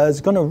Messiah is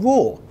going to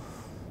rule.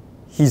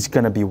 He's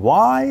going to be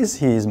wise.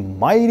 He's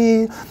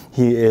mighty.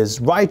 He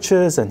is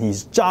righteous, and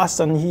he's just,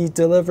 and he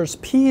delivers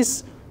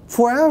peace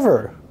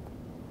forever.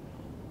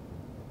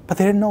 But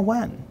they didn't know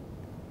when.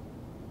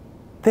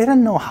 They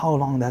didn't know how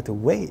long they had to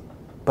wait.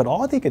 But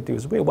all they could do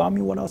is wait. Well, I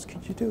mean, what else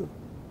could you do?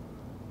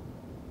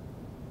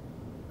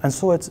 And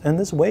so it's in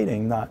this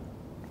waiting that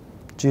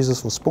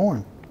Jesus was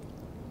born.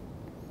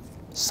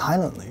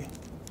 Silently,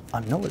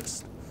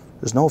 unnoticed.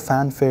 There's no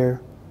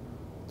fanfare.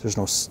 There's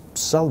no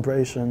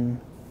celebration.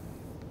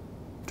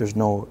 There's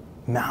no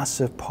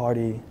massive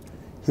party.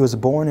 He was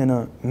born in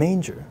a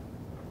manger.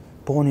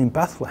 Born in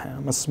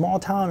Bethlehem, a small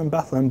town in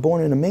Bethlehem,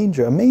 born in a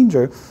manger. A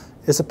manger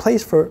is a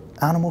place for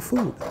animal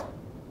food.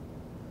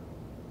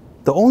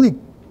 The only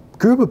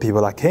group of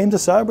people that came to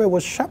celebrate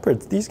was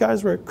shepherds. These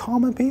guys were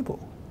common people.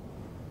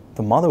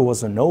 The mother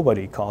was a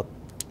nobody called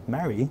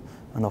Mary,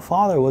 and the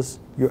father was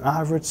your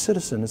average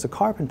citizen, is a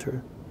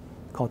carpenter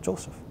called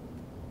Joseph.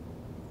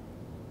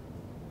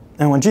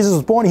 And when Jesus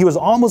was born, he was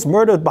almost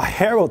murdered by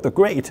Herod the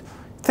Great.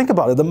 Think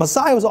about it. The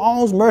Messiah was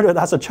almost murdered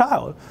as a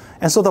child.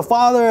 And so the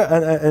father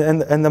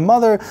and the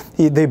mother,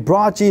 they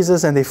brought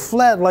Jesus and they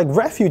fled like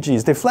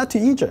refugees. They fled to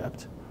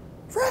Egypt.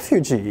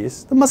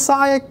 Refugees. The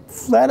Messiah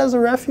fled as a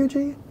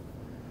refugee.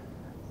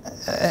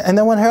 And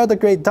then when Herod the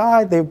Great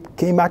died, they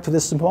came back to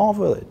this small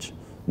village,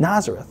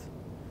 Nazareth.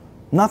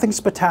 Nothing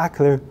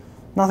spectacular,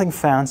 nothing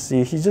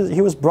fancy.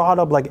 He was brought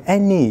up like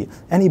any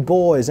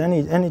boys,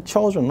 any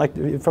children,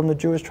 like from the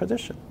Jewish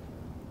tradition.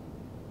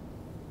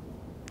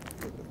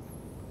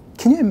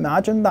 Can you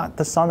imagine that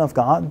the Son of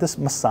God, this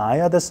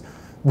Messiah, this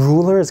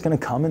ruler is going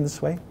to come in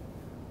this way?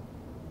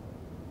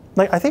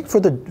 Like, I think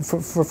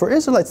for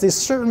Israelites, they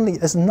certainly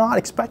is not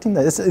expecting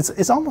that.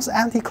 It's almost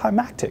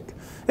anticlimactic.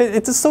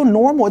 It's just so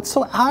normal. It's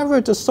so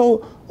average. It's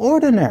so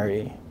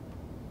ordinary.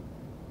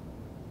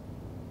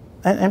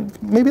 And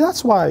maybe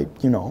that's why,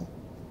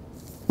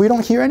 we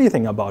don't hear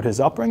anything about his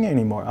upbringing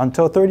anymore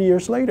until 30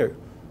 years later,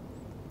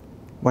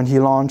 when he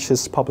launched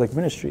his public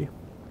ministry.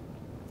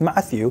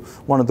 Matthew,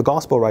 one of the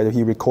gospel writers,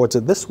 he records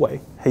it this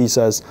way. He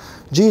says,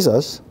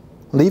 Jesus,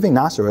 leaving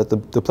Nazareth,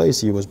 the place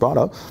he was brought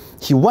up,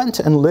 he went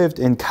and lived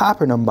in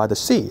Capernaum by the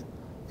sea,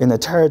 in the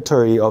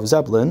territory of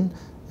Zebulun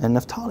and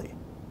Naphtali.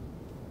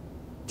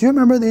 Do you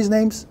remember these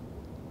names?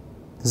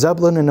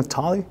 Zebulun and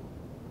Naphtali?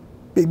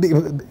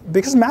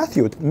 Because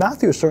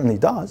Matthew certainly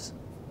does.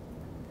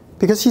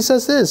 Because he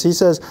says this, he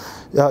says,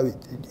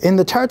 in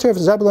the territory of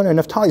Zebulun and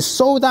Naphtali,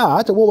 so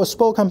that what was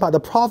spoken by the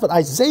prophet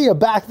Isaiah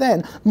back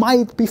then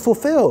might be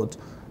fulfilled.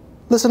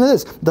 Listen to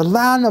this. The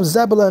land of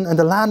Zebulun and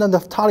the land of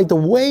Naphtali, the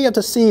way of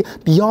the sea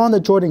beyond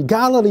the Jordan,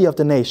 Galilee of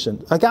the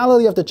nation,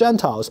 Galilee of the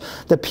Gentiles.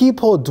 The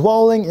people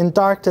dwelling in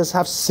darkness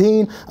have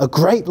seen a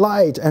great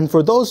light. And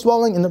for those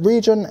dwelling in the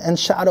region and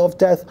shadow of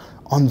death,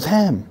 on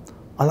them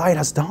a light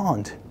has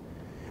dawned.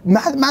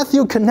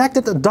 Matthew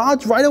connected the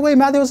dots right away.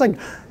 Matthew was like,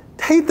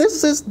 hey,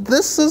 this is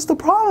the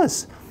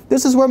promise.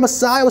 This is where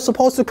Messiah was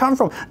supposed to come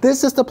from.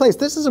 This is the place.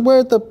 This is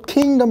where the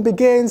kingdom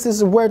begins. This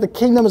is where the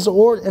kingdom is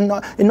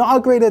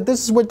inaugurated.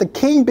 This is where the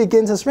king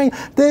begins his reign.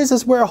 This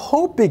is where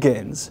hope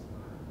begins.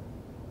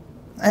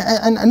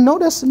 And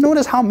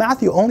notice how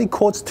Matthew only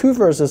quotes 2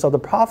 verses of the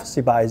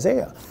prophecy by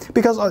Isaiah,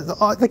 because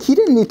like he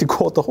didn't need to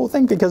quote the whole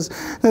thing, because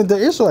the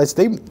Israelites,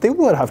 they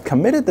would have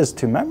committed this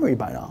to memory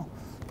by now.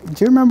 Do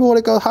you remember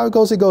how it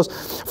goes? It goes,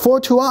 "For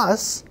to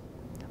us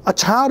a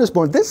child is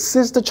born. This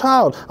is the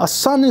child. A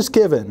son is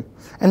given,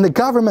 and the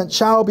government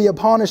shall be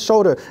upon his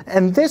shoulder.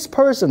 And this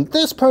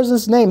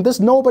person's name, this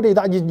nobody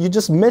that you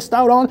just missed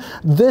out on,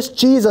 this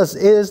Jesus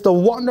is the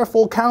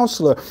wonderful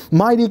counselor,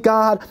 mighty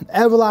God,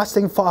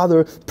 everlasting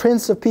Father,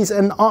 Prince of Peace.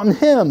 And on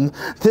him,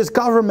 this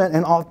government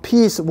and of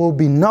peace will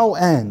be no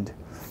end.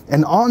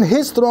 And on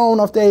his throne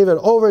of David,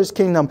 over his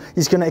kingdom,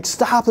 he's going to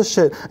establish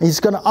it. And he's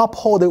going to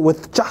uphold it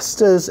with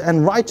justice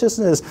and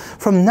righteousness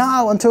from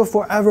now until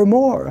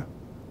forevermore."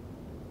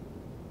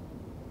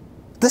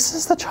 This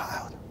is the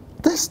child.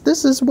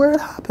 This is where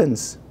it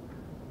happens.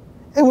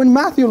 And when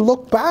Matthew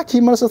looked back, he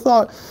must have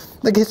thought,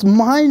 like his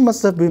mind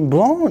must have been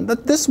blown,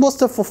 that this was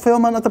the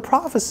fulfillment of the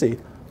prophecy.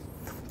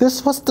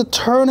 This was the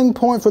turning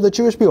point for the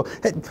Jewish people.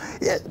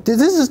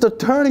 This is the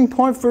turning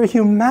point for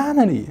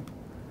humanity.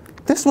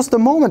 This was the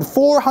moment.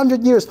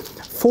 400 years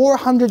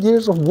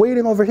of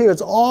waiting over here.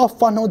 It's all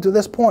funneled to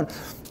this point.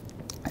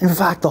 In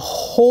fact, the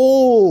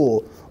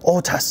whole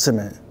Old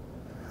Testament,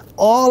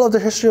 all of the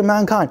history of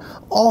mankind,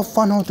 all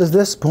funneled to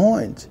this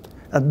point,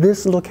 at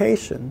this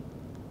location.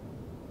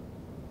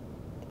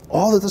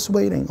 All of this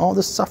waiting, all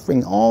this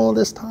suffering, all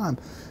this time,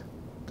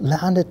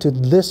 landed to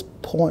this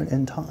point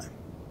in time.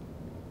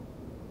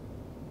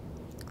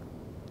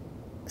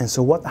 And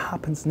so what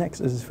happens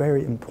next is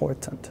very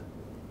important.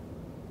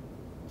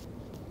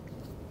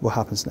 What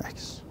happens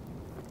next?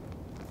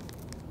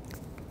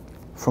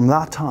 From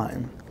that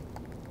time,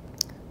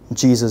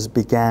 Jesus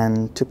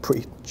began to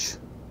preach.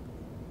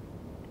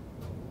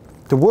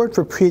 The word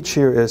for preach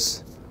here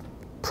is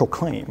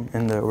proclaim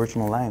in the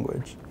original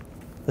language.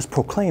 It's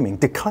proclaiming,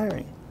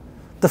 declaring.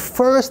 The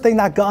first thing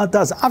that God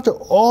does after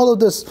all of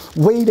this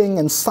waiting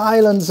and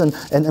silence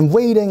and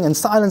waiting and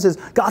silence is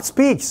God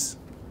speaks.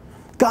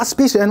 God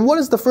speaks. And what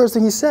is the first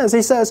thing he says?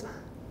 He says,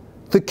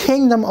 "The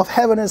kingdom of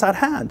heaven is at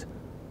hand."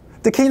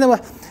 The kingdom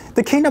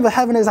of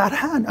heaven is at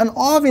hand. And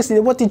obviously,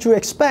 what did you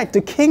expect?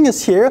 The king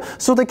is here,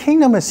 so the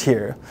kingdom is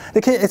here.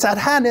 It's at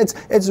hand.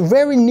 It's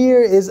very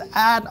near, is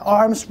at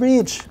arm's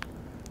reach.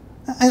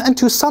 And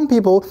to some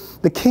people,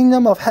 the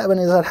kingdom of heaven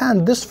is at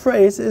hand. This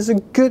phrase is a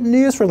good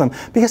news for them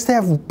because they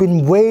have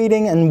been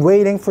waiting and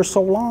waiting for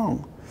so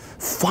long.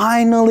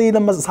 Finally, the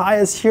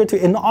Messiah is here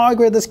to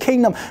inaugurate this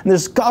kingdom. And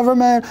there's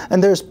government,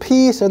 and there's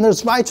peace, and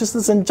there's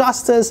righteousness and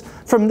justice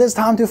from this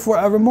time to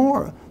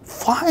forevermore.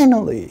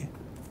 Finally.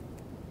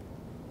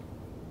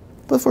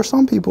 But for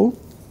some people,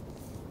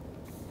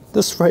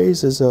 this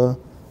phrase is a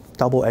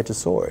double-edged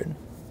sword.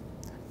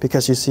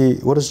 Because you see,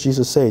 what does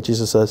Jesus say?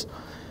 Jesus says,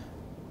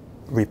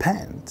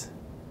 "Repent,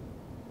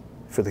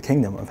 for the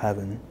kingdom of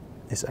heaven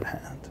is at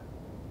hand."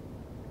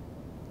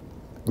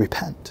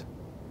 Repent.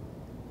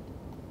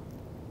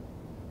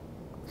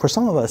 For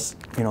some of us,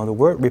 the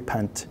word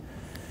repent,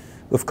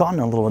 we've gotten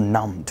a little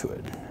numb to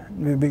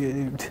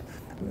it.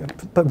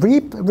 But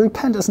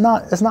repent is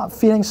not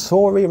feeling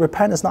sorry.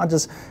 Repent is not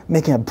just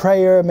making a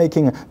prayer,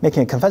 making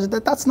a confession.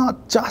 That's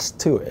not just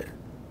to it.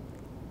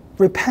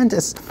 Repent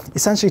is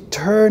essentially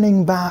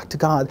turning back to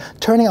God,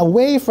 turning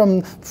away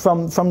from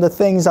the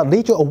things that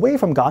lead you away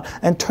from God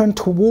and turn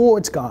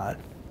towards God.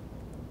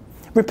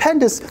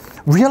 Repent is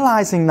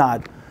realizing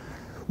that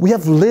we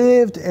have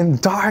lived in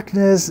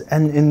darkness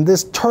and in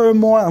this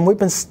turmoil, and we've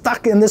been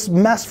stuck in this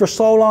mess for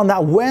so long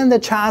that when the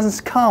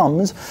chance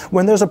comes,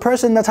 when there's a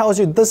person that tells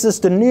you this is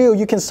the new,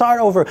 you can start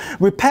over.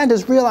 Repent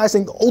is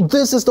realizing, oh,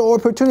 this is the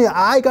opportunity.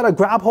 I got to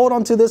grab hold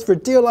onto this for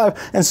dear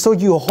life. And so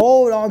you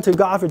hold on to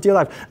God for dear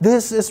life.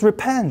 This is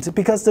repent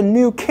because the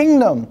new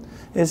kingdom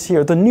is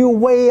here. The new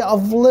way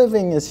of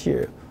living is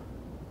here.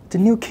 The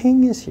new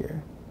king is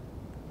here.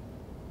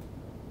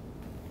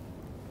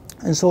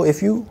 And so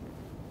if you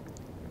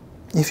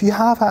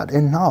have had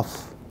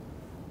enough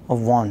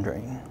of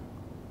wandering,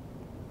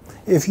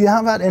 if you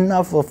have had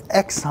enough of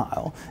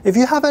exile, if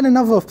you have had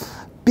enough of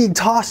being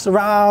tossed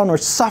around or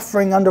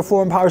suffering under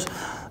foreign powers,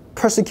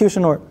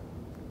 persecution or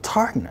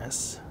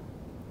darkness,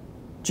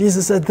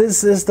 Jesus said,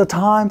 this is the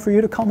time for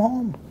you to come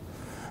home.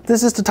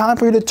 This is the time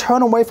for you to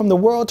turn away from the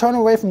world, turn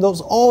away from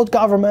those old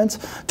governments,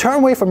 turn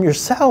away from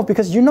yourself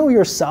because you know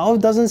yourself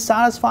doesn't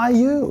satisfy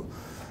you.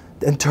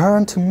 And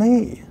turn to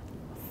me,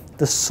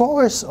 the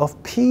source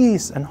of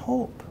peace and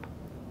hope.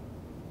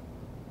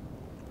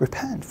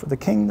 Repent, for the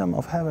kingdom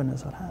of heaven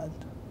is at hand.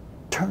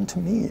 Turn to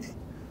me,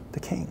 the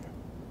King.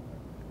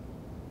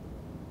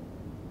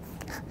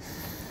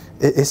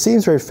 It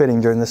seems very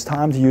fitting during this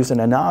time to use an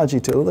analogy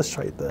to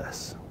illustrate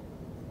this.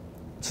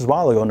 Just a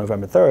while ago,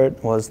 November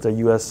 3rd, was the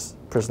U.S.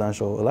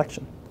 presidential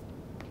election.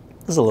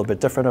 This is a little bit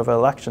different of an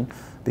election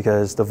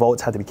because the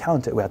votes had to be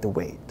counted. We had to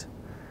wait.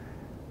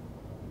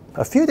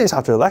 A few days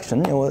after the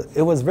election,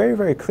 it was very,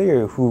 very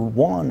clear who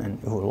won and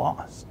who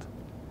lost.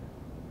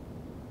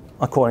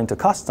 According to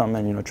custom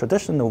and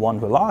tradition, the one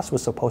who lost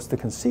was supposed to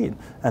concede.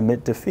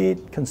 Amid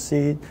defeat,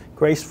 concede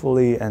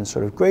gracefully and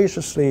sort of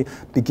graciously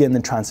begin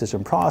the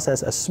transition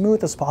process as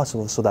smooth as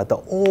possible so that the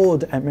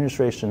old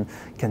administration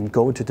can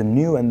go to the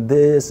new. And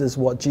this is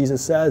what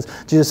Jesus says.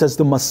 Jesus says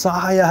the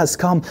Messiah has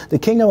come. The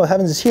kingdom of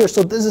heaven is here.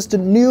 So this is the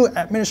new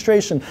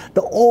administration.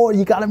 The old,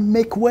 you got to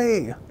make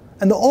way.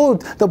 And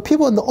the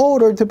people in the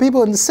old, or the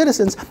people and the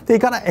citizens, they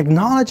got to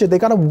acknowledge it. They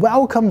got to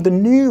welcome the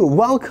new,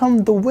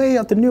 welcome the way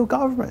of the new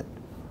government.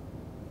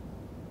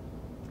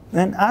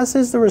 And as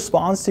is the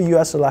response to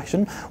U.S.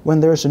 election, when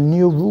there's a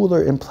new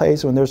ruler in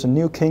place, when there's a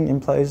new king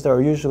in place, there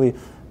are usually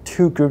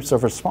two groups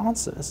of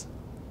responses.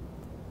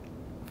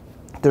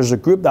 There's a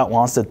group that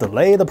wants to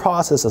delay the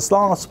process as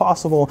long as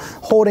possible,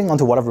 holding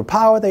onto whatever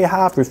power they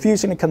have,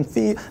 refusing to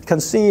concede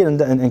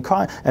and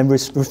cry, and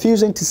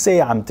refusing to say,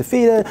 I'm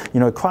defeated,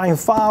 crying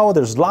foul,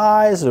 there's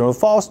lies,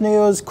 false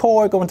news,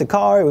 court, going to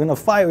court, we're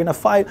going to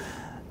fight.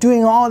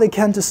 Doing all they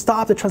can to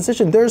stop the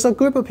transition. There's a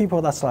group of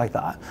people that's like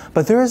that.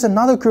 But there is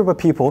another group of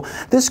people.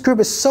 This group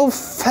is so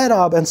fed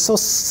up and so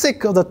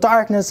sick of the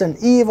darkness and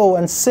evil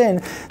and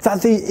sin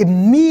that they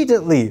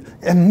immediately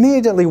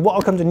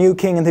welcome the new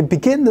king and they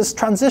begin this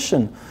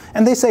transition.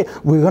 And they say,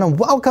 we're going to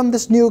welcome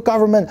this new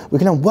government. We're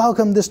going to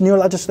welcome this new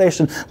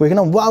legislation. We're going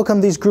to welcome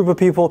these group of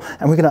people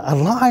and we're going to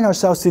align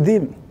ourselves to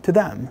them.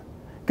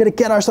 We're going to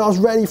get ourselves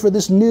ready for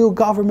this new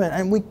government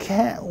and we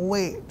can't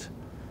wait.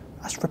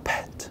 Let's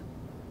repent.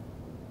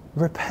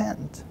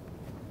 Repent,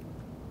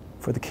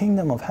 for the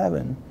kingdom of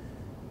heaven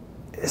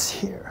is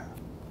here.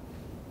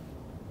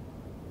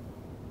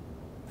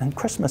 And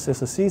Christmas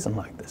is a season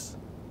like this.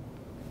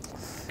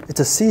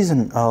 It's a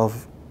season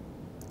of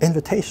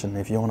invitation,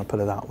 if you want to put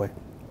it that way.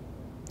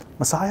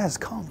 Messiah has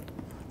come.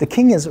 The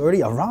king has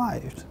already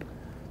arrived.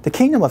 The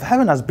kingdom of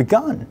heaven has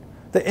begun.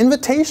 The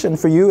invitation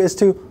for you is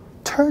to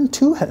turn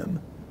to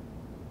him.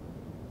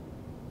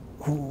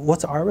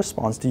 What's our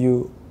response?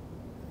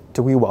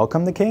 Do we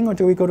welcome the king or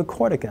do we go to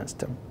court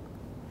against him?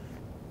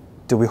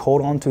 Do we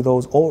hold on to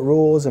those old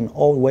rules and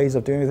old ways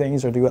of doing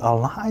things, or do we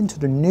align to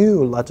the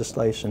new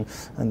legislation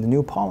and the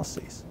new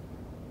policies?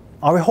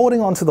 Are we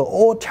holding on to the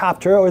old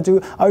chapter, or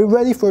are we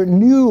ready for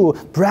a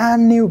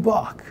brand new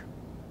book?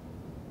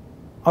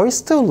 Are we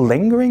still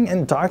lingering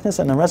in darkness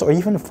and unrest, or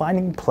even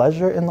finding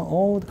pleasure in the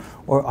old?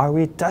 Or are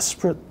we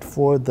desperate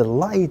for the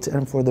light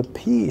and for the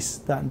peace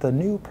that the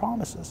new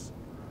promises?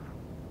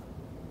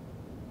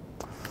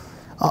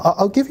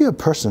 I'll give you a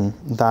person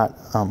that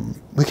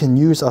we can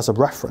use as a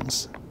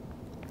reference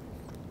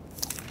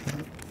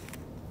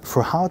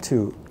for how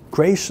to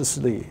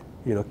graciously,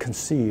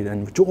 concede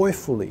and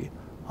joyfully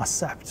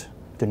accept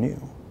the new.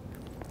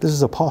 This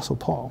is Apostle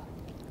Paul.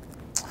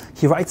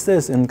 He writes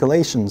this in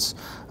Galatians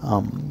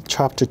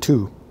chapter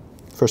 2,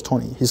 verse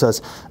 20. He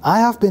says, I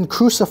have been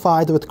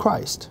crucified with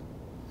Christ.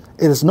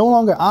 It is no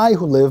longer I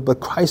who live,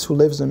 but Christ who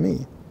lives in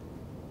me.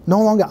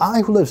 No longer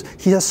I who lives.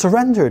 He has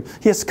surrendered.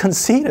 He has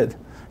conceded.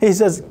 He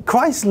says,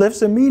 Christ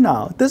lives in me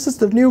now. This is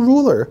the new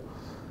ruler.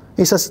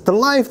 He says, the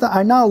life that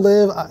I now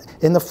live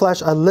in the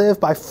flesh, I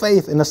live by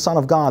faith in the Son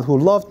of God who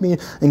loved me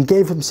and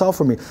gave himself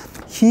for me.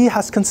 He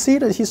has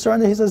conceded. He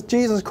surrendered. He says,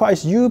 Jesus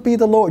Christ, you be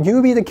the Lord.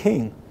 You be the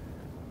King.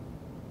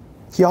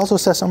 He also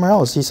says somewhere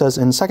else. He says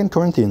in 2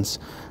 Corinthians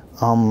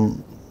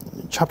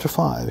chapter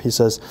 5, he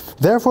says,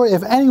 therefore,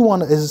 if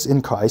anyone is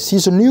in Christ,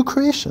 he's a new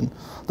creation.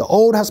 The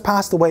old has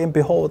passed away and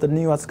behold, the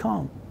new has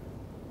come.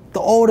 The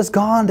old is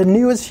gone, the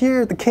new is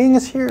here, the king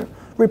is here.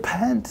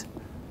 Repent.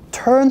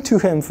 Turn to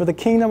him, for the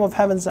kingdom of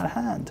heaven is at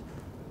hand.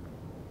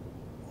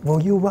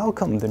 Will you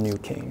welcome the new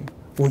king?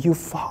 Will you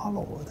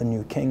follow the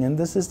new king? And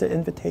this is the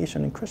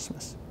invitation in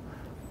Christmas.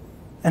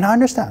 And I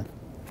understand,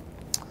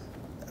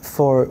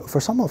 for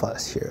some of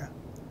us here,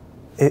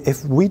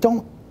 if we're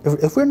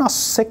not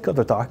sick of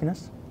the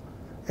darkness,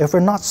 if we're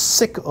not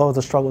sick of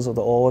the struggles of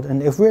the old,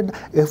 and if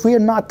we're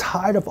not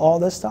tired of all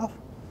this stuff,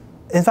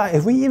 in fact,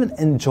 if we even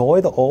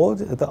enjoy the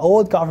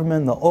old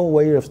government, the old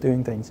way of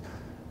doing things,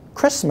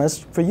 Christmas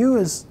for you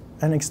is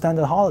an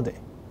extended holiday.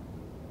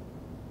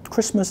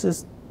 Christmas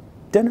is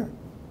dinner.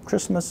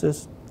 Christmas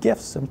is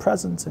gifts and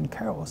presents and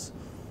carols.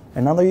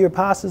 Another year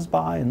passes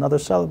by, another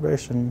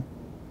celebration,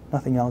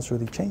 nothing else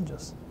really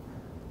changes.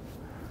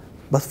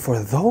 But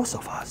for those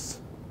of us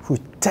who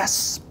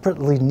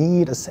desperately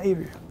need a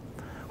Savior,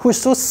 who is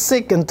so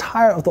sick and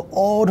tired of the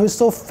old, who's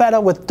so fed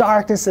up with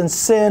darkness and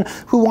sin,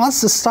 who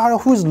wants to start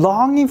over, who's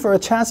longing for a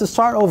chance to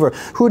start over,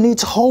 who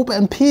needs hope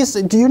and peace.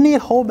 Do you need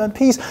hope and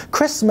peace?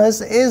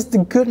 Christmas is the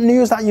good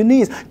news that you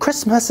need.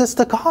 Christmas is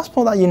the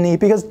gospel that you need,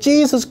 because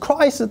Jesus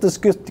Christ is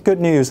the good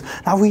news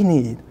that we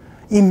need.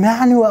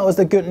 Emmanuel is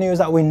the good news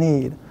that we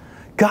need.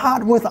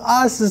 God with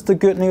us is the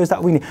good news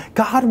that we need.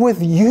 God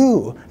with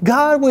you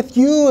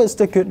is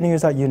the good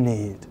news that you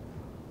need.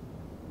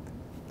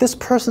 This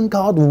person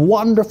called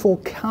Wonderful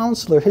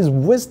Counselor, his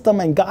wisdom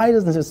and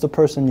guidance is the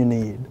person you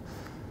need.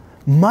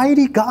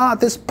 Mighty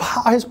God, his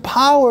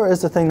power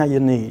is the thing that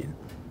you need.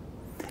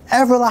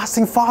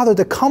 Everlasting Father,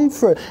 the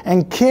comfort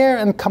and care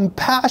and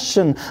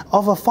compassion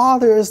of a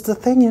father is the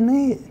thing you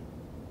need.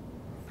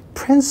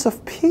 Prince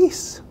of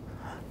Peace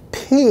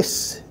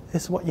peace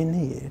is what you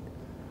need.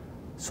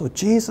 So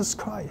Jesus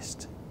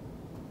Christ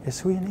is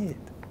who you need.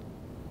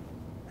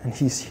 And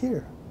He's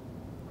here.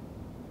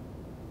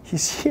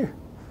 He's here.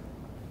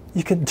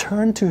 You can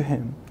turn to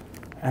Him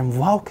and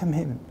welcome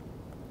Him.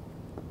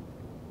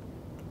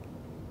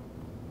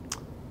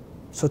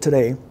 So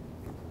today,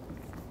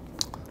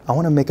 I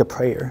want to make a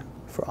prayer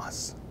for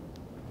us.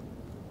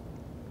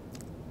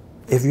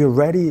 If you're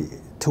ready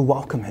to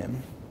welcome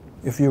Him,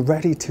 if you're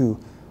ready to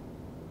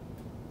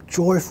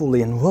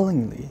joyfully and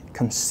willingly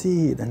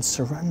concede and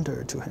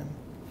surrender to Him,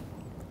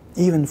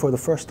 even for the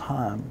first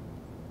time,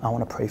 I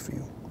want to pray for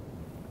you.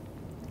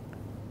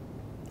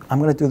 I'm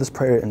going to do this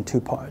prayer in two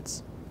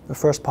parts. The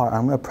first part,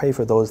 I'm going to pray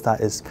for those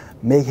that is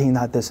making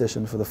that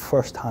decision for the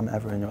first time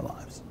ever in your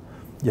lives.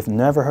 You've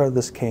never heard of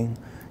this King.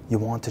 You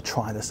want to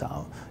try this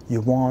out. You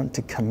want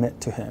to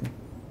commit to Him.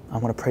 I'm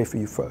going to pray for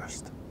you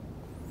first.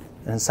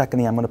 And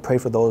secondly, I'm going to pray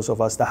for those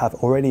of us that have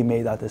already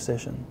made that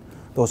decision.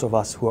 Those of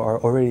us who are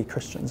already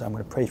Christians, I'm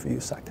going to pray for you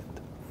second.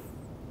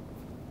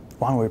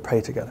 Why don't we pray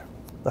together?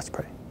 Let's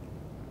pray.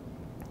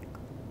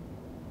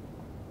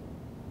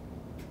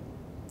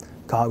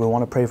 God, we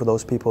want to pray for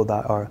those people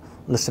that are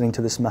listening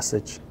to this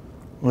message,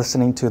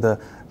 listening to the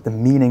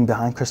meaning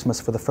behind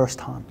Christmas for the first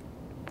time.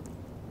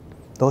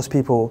 Those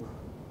people,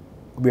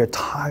 we are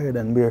tired,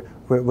 and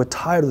we're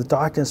tired of the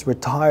darkness, we're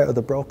tired of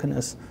the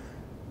brokenness.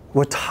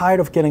 We're tired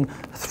of getting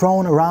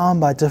thrown around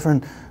by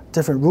different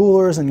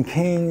rulers and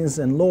kings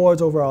and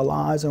lords over our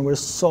lives, and we're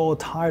so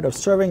tired of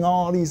serving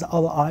all these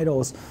other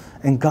idols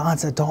and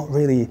gods that don't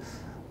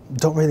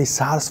really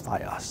satisfy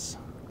us.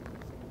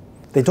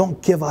 They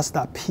don't give us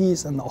that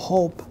peace and the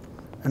hope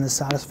and the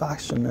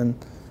satisfaction,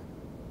 and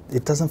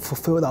it doesn't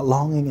fulfill that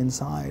longing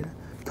inside.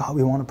 God,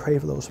 we want to pray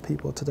for those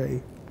people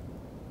today.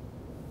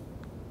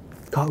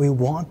 God, we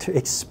want to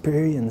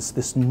experience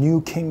this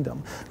new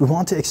kingdom. We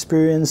want to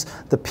experience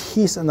the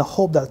peace and the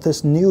hope that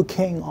this new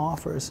King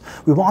offers.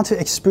 We want to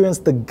experience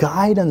the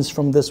guidance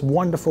from this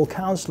wonderful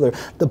counselor,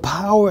 the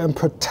power and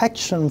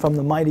protection from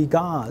the mighty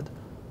God.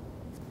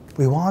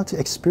 We want to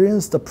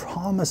experience the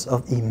promise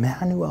of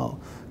Emmanuel,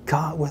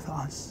 God with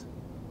us.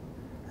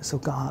 And so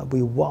God,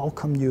 we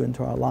welcome you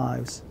into our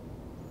lives.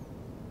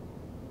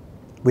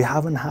 We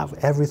haven't have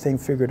everything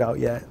figured out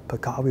yet,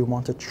 but God, we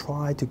want to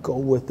try to go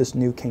with this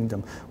new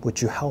kingdom.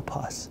 Would you help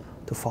us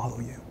to follow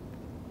you?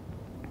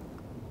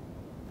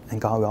 And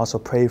God, we also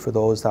pray for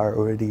those that are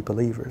already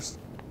believers,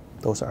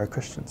 those that are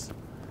Christians.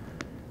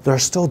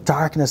 There's still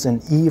darkness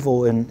and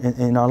evil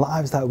in our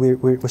lives that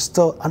we're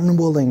still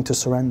unwilling to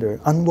surrender,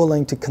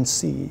 unwilling to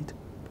concede.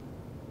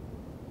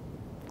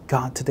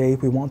 God, today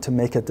we want to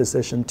make a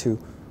decision to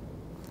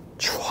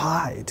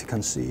try to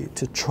concede,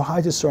 to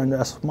try to surrender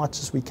as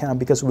much as we can,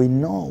 because we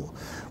know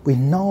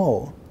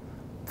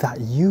that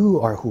you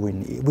are who we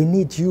need. We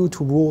need you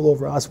to rule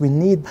over us. We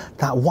need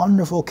that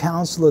wonderful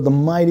counselor, the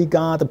mighty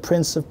God, the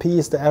Prince of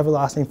Peace, the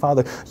everlasting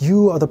Father.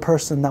 You are the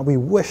person that we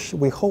wish,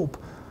 we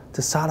hope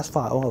to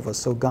satisfy all of us.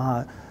 So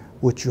God,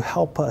 would you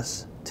help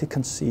us to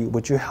concede?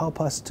 Would you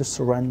help us to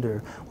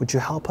surrender? Would you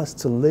help us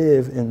to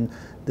live in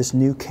this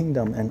new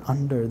kingdom and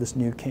under this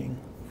new King?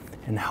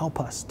 And help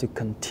us to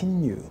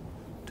continue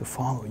to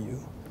follow you,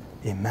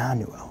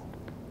 Emmanuel,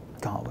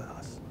 God with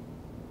us.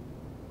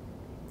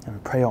 And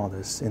we pray all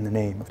this in the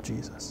name of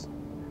Jesus.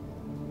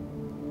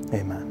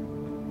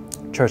 Amen.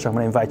 Church, I'm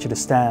going to invite you to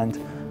stand.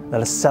 Let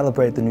us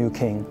celebrate the new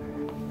King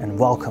and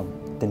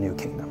welcome the new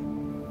kingdom.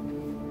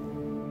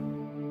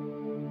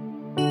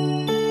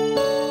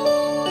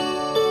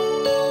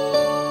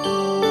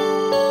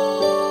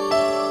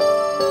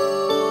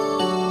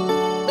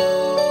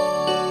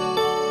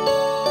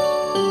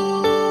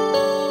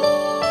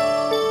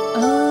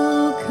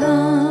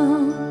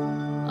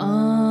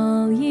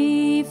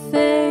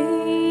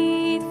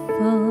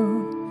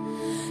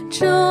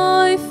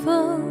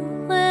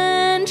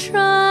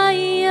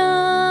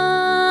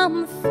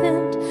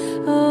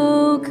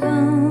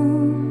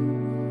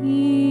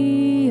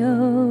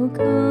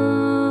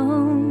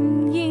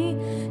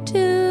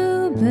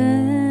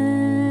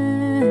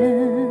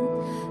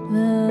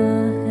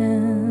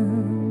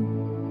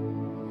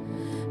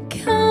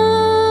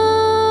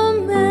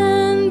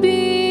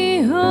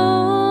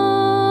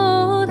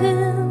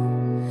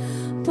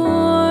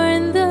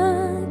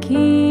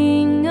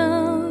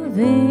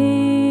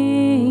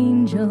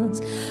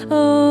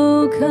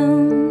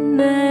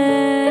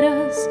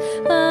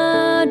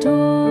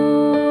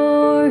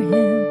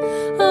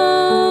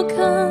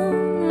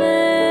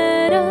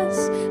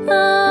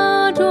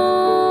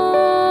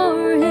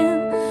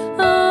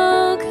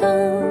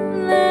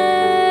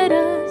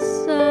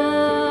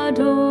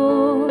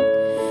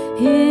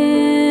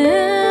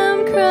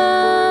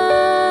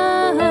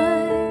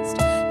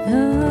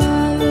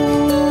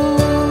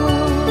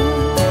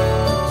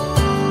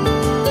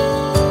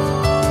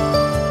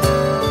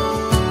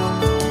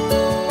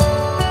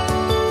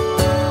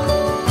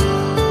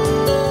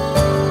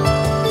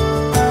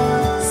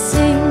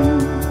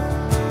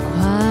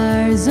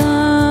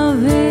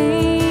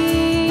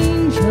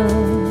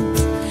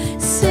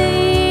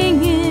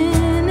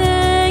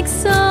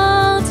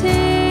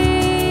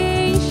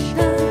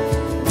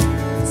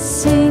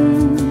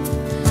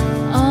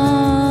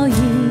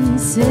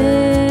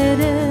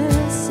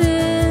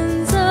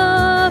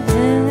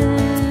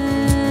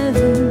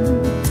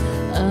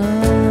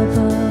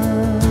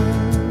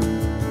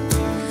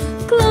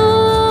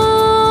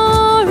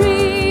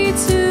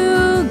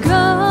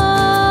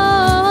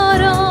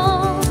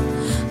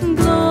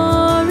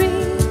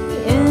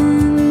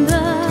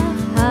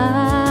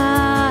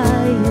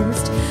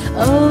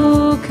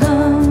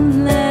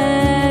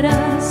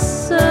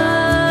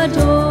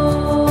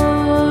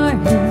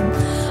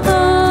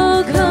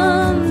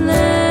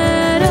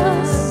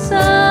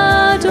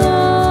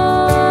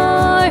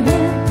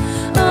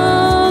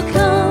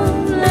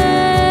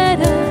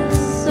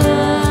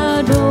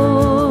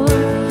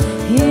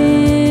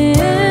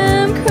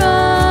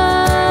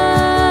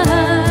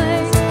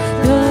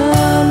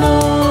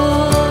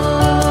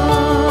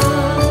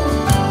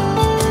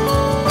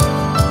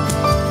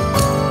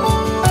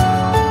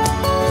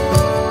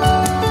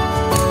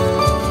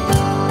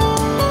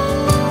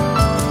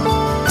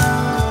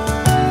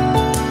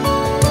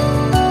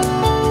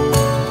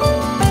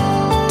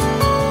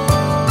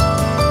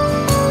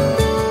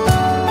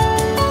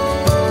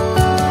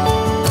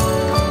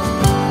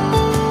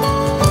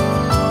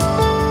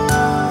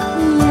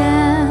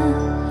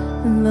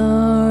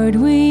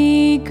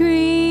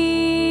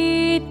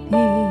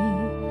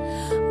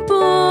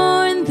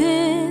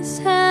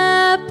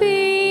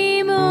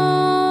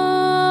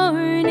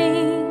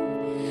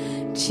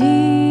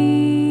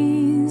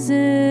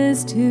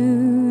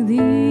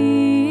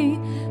 thee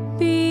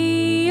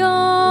be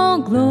all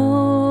glory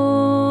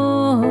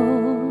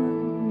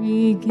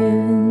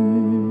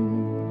given.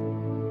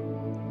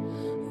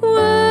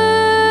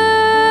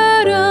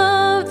 Word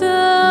of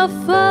the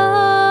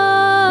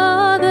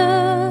Father,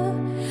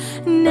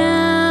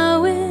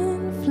 now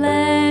in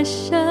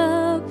flesh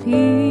appearing.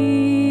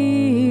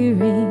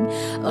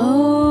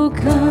 Oh,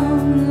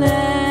 come,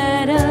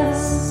 let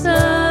us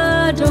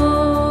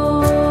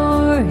adore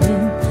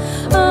him.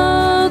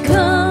 Oh,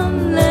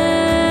 come,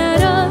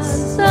 let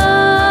us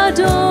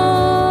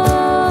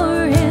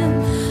adore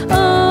him.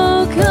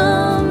 Oh,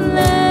 come,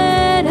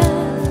 let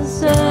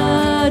us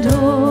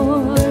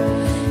adore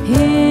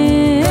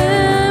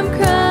him,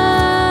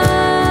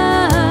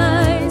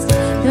 Christ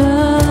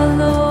the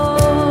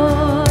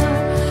Lord.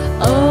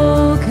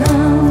 Oh,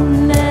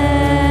 come,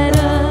 let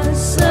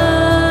us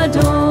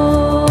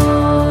adore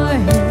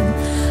him.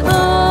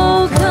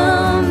 Oh,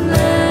 come,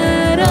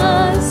 let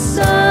us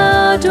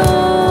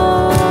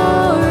adore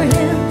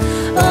him.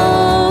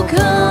 Oh,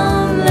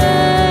 come,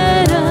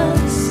 let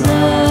us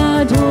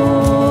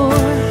adore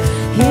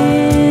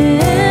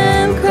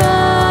him, Christ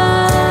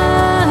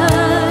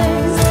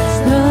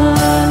the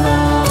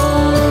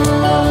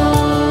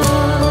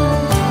Lord.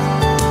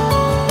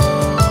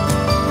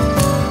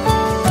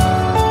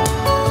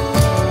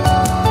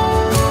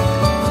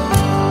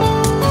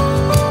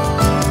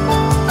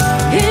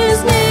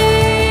 His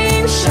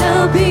name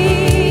shall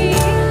be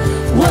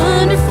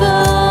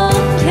Wonderful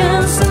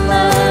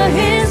Counselor.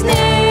 His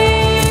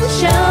name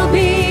shall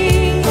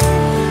be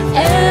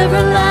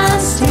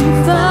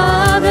Everlasting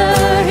Father.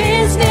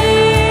 His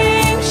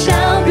name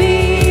shall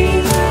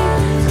be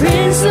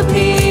Prince of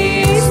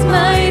Peace,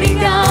 Mighty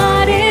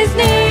God. His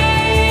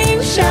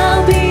name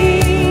shall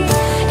be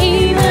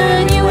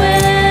Emmanuel.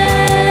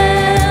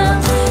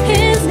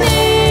 His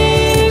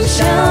name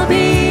shall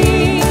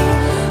be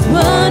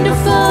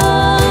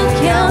Wonderful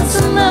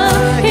Counselor.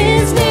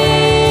 His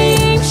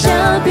name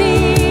shall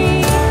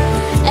be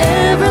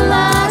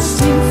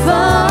Everlasting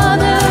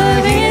Father.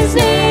 His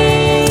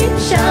name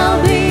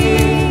shall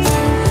be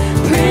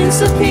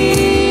Prince of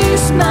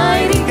Peace,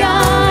 Mighty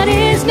God.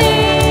 His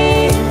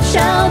name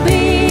shall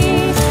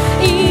be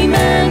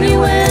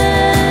Emmanuel.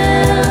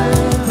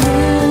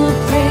 We'll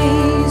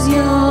praise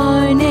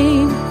your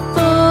name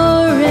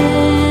forever.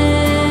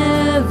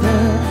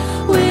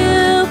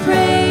 We'll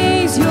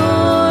praise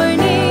your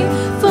name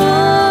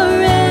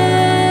forever.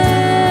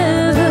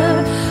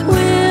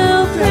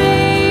 We'll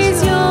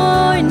praise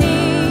your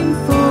name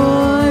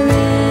forever.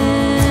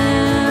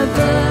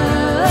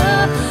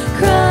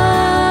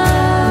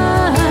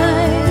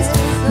 Christ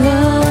the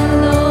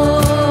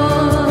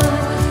Lord.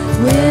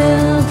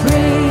 We'll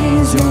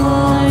praise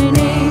your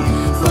name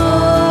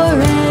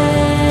forever.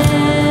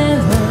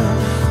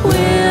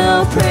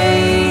 We'll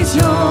praise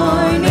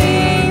your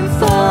name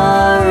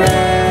forever.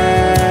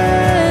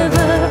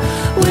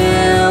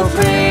 We'll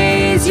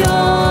praise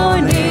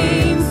your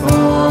name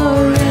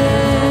forever.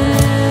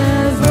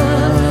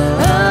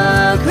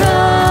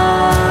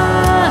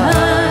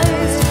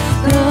 Christ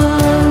the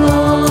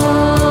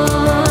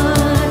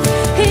Lord.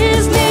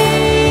 His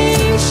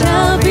name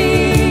shall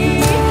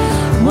be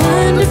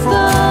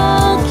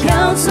Wonderful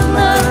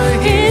Counselor.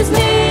 His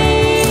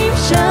name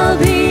shall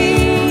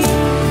be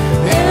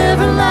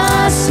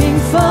Everlasting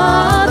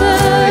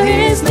Father.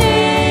 His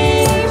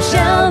name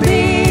shall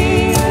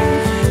be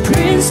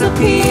Prince of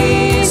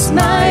Peace,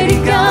 Mighty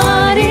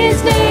God.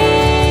 His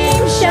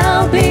name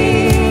shall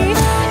be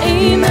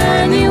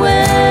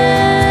Emmanuel.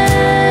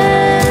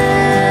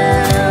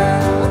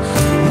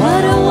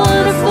 What a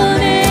wonderful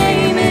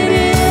name it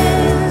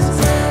is.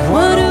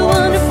 What a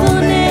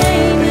wonderful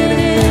name it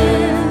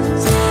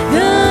is.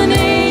 The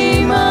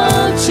name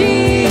of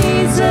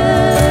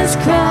Jesus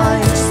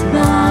Christ,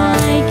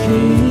 my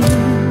King.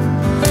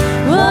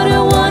 What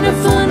a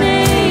wonderful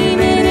name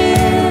it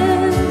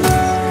is.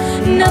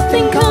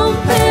 Nothing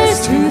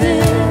compares to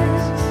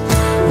this.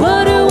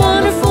 What a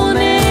wonderful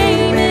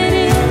name it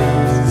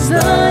is.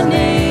 The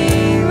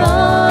name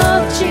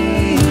of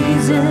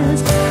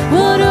Jesus.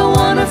 What a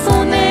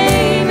wonderful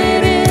name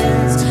it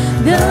is.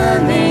 The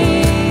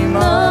name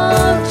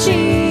of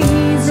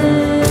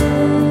Jesus.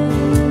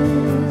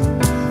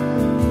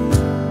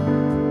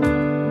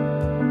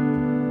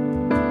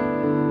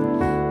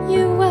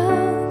 You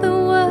are the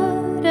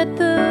Word at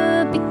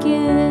the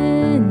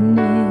beginning,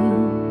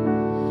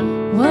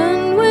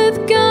 one with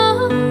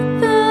God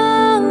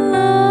the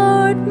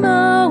Lord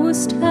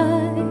Most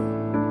High.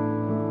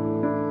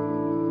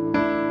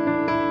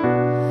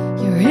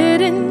 Your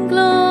hidden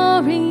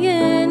glory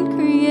in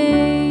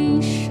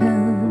creation,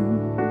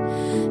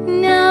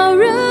 now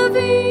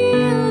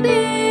revealed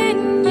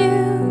in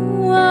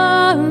you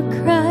are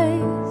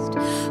Christ.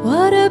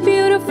 What a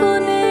beautiful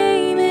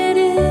name it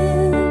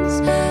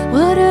is.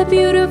 What a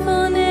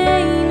beautiful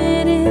name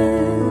it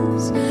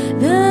is.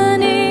 The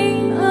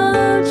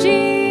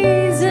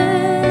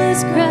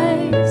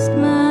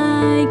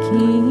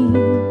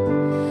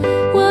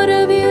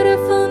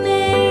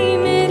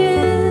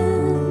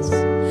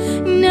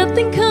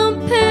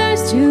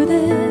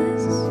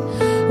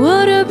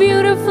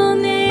wonderful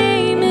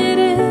name it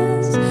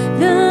is,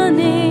 the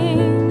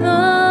name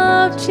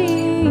of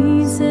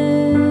Jesus.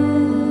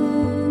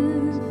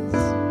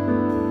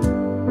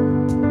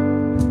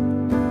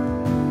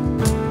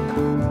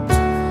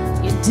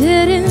 You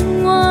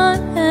didn't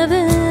want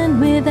heaven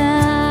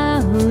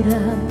without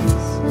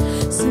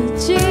us, so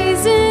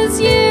Jesus,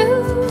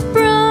 you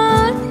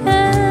brought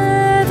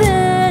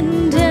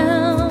heaven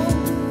down.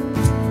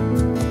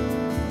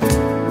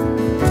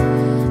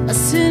 Our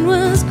sin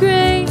was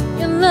great,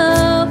 your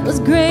love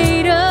was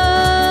greater.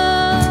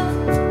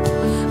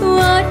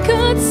 What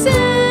could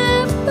separate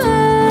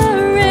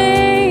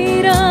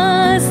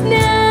us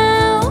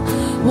now?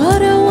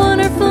 What a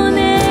wonderful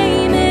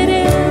name it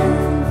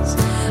is.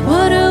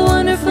 What a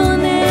wonderful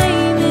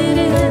name it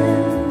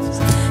is.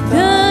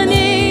 The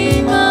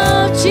name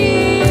of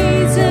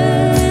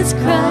Jesus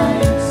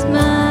Christ,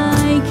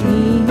 my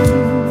King.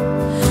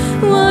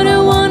 What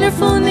a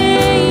wonderful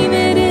name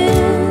it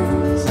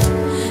is.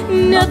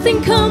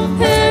 Nothing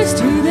compares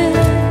to this.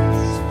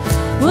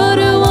 What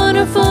a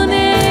wonderful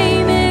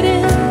name it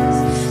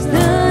is.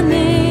 The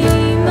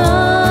name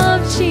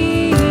of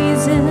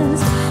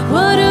Jesus.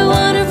 What a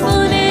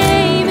wonderful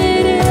name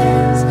it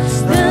is.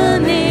 The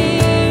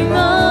name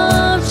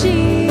of Jesus.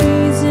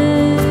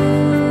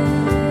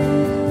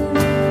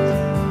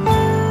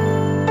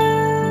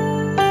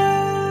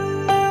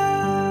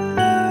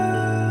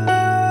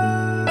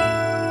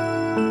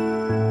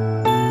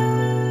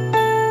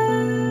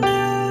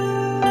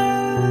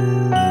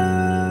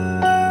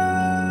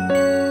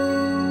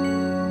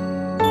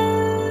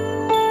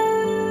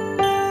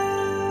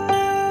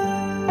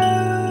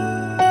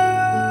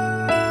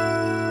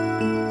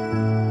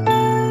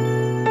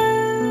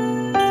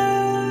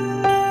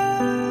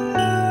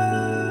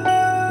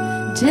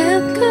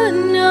 Death could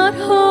not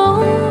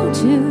hold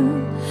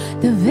you,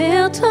 the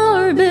veil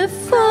tore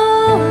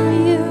before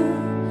you.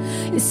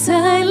 You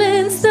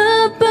silenced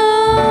the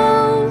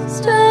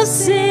boast of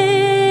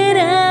sin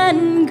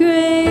and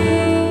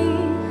grave.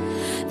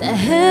 The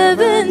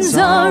heavens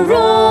are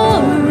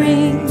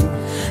roaring,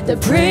 the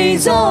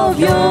praise of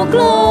your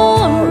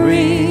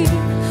glory.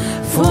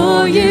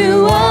 For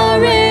you are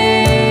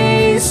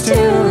raised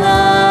to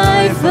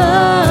life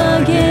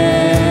again.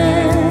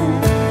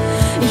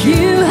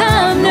 You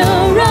have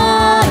no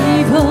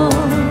rival,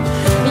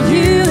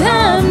 you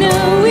have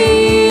no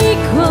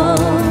equal,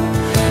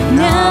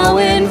 now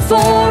and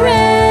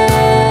forever,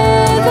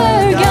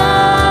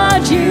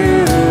 God,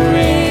 you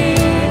reign.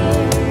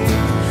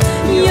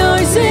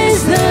 Yours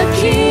is the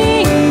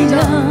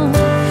kingdom,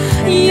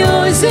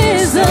 yours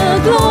is the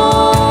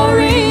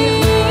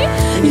glory,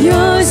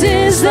 yours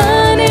is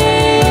the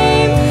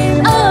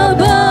name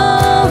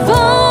above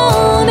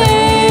all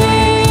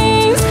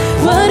names.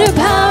 What a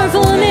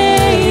powerful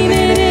name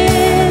it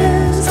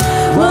is.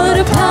 What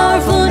a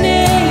powerful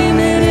name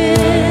it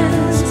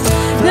is.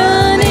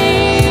 The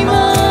name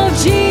of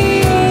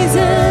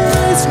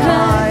Jesus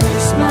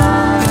Christ,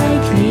 my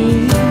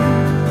King.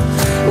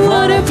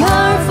 What a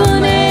powerful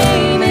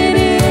name it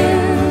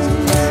is.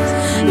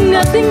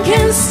 Nothing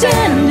can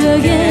stand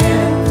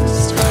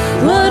against.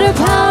 What a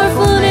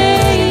powerful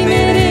name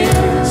it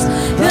is.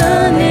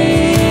 The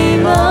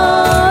name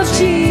of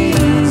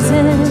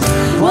Jesus.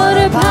 What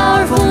a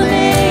powerful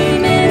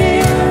name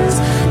it is.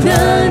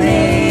 The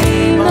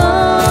name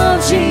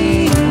of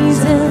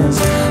Jesus.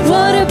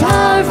 What a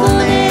powerful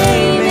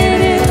name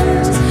it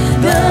is.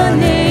 The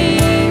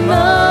name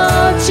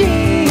of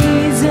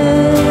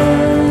Jesus.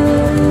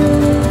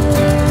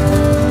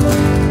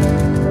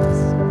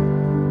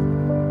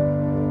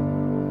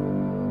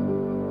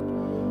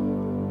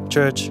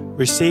 Church,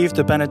 receive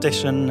the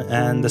benediction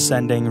and the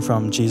sending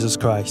from Jesus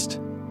Christ.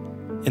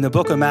 In the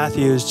book of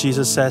Matthew,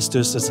 Jesus says to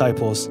his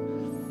disciples,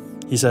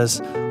 he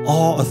says,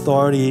 all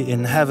authority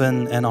in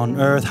heaven and on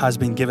earth has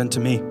been given to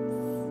me.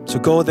 So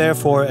go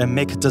therefore and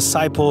make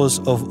disciples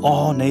of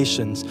all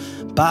nations,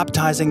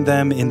 baptizing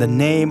them in the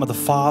name of the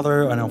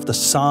Father and of the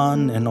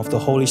Son and of the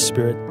Holy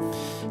Spirit,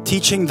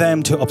 teaching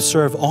them to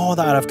observe all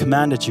that I've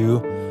commanded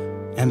you.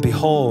 And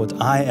behold,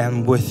 I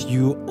am with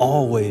you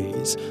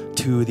always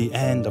to the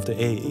end of the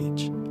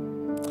age.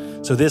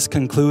 So this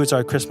concludes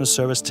our Christmas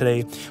service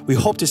today. We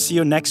hope to see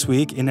you next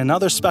week in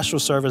another special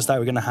service that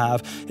we're going to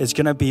have. It's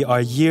going to be our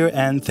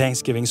year-end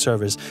Thanksgiving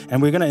service.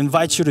 And we're going to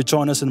invite you to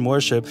join us in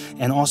worship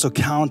and also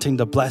counting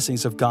the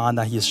blessings of God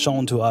that He has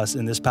shown to us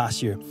in this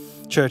past year.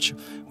 Church,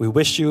 we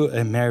wish you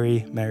a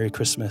Merry, Merry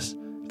Christmas.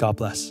 God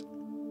bless.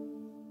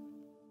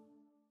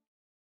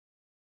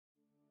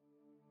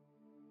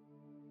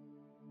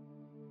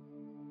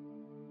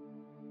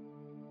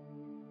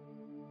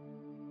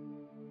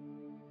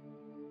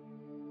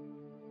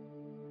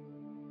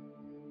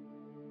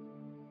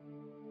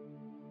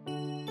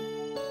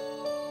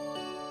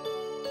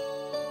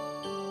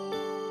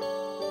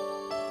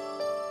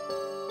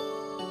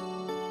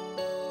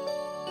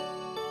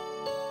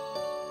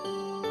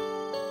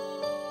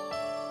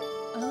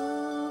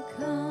 Oh,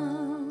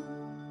 come,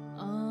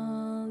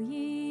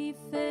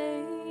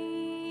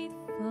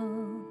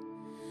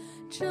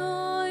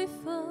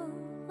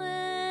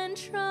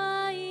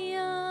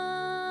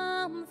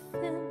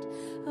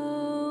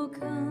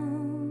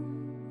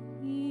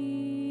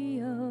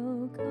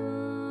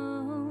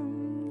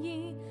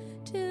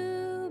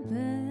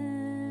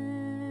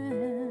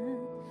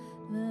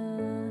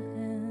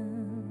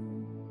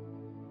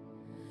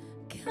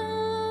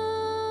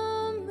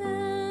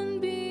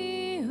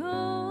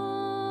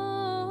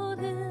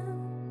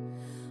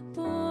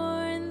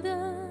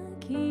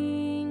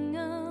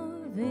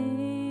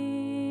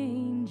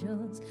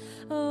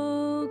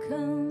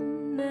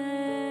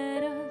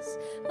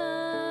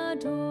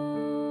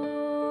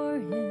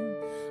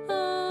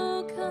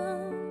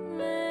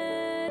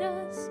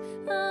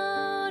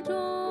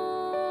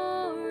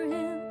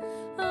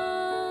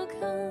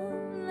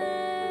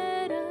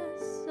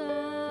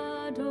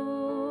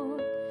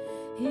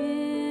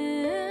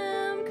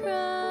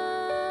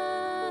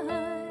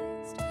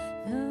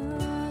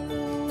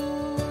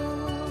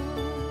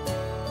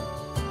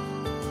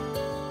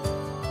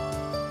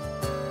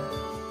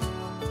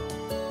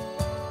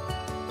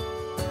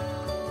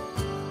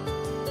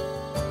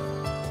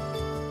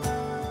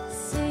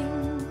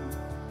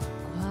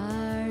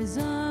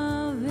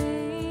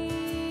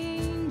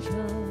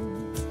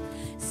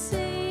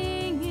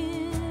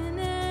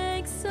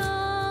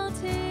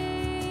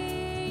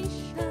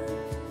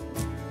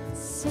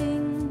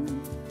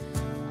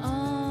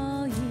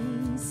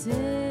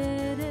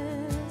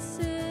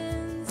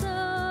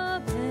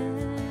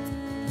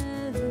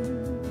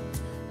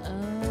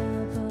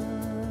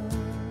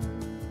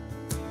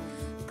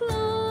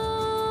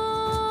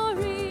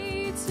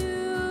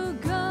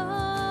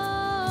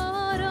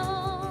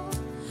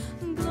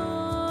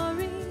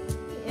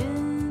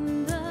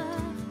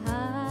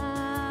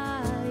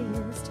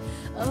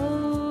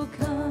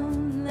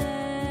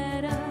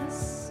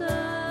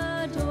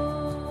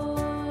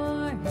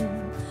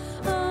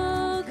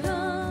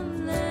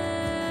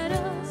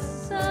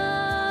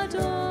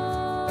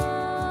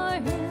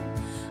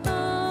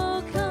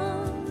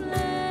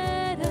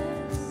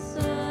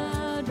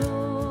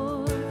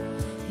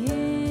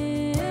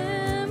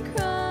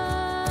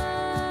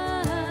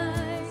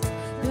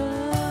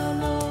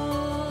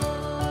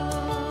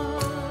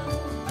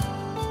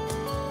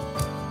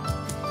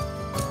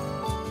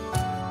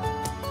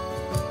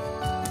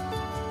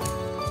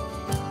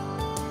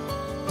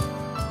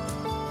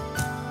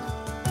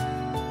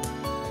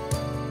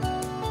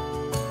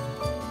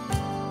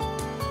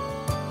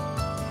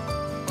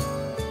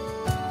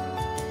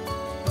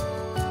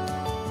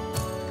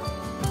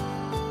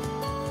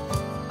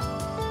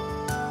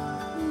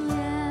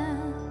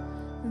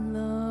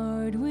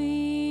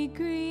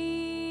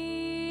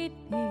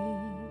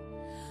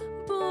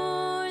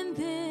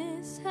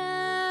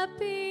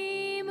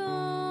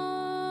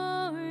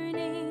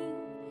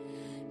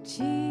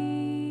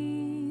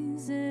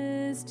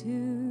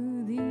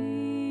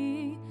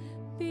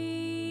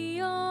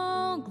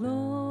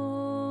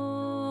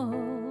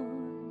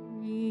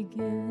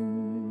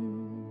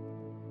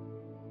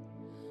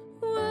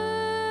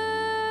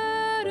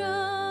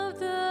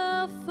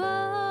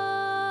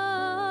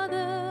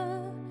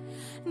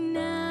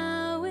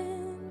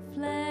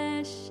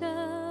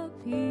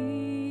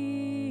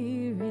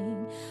 appearing.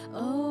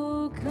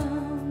 Oh,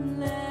 come,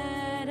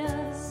 let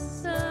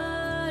us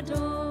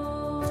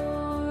adore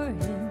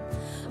him.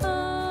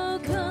 Oh,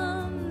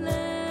 come,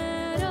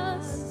 let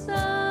us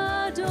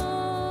adore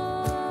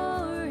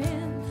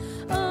him.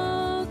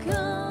 Oh,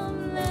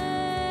 come,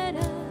 let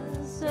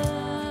us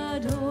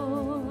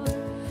adore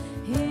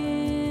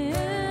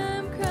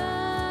him, Christ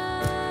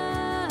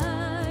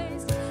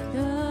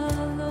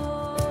the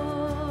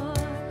Lord.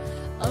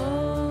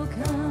 Oh,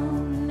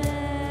 come,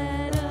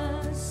 let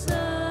us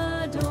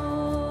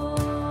adore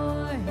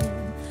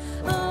him.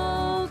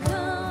 Oh,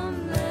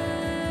 come,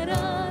 let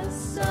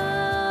us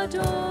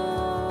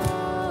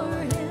adore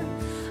him.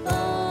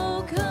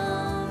 Oh,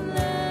 come,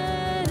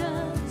 let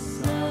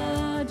us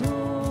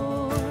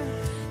adore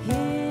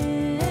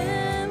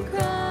him,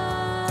 Christ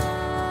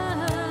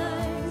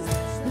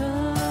the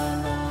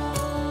Lord.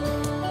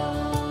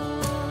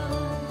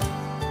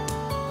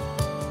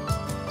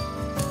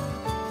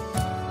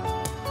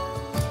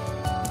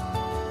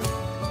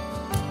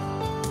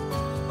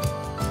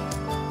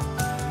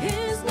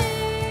 His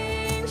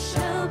name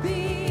shall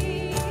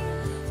be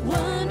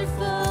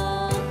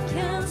Wonderful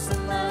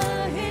Counselor.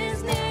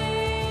 His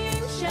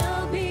name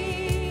shall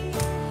be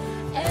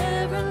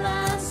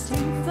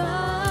Everlasting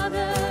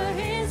Father.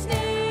 His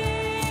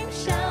name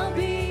shall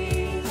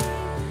be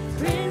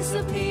Prince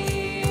of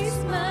Peace,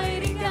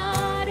 Mighty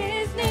God.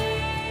 His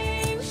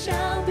name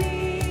shall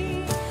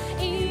be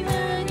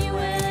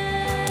Emmanuel.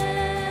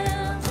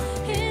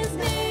 His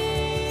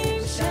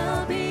name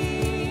shall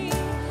be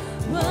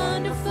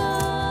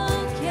Wonderful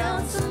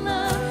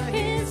Counselor.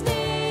 His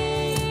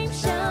name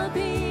shall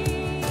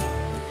be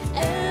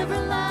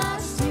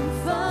Everlasting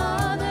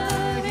Father.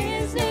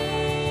 His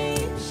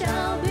name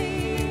shall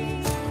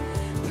be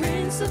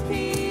Prince of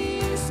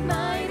Peace,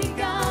 Mighty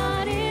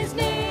God. His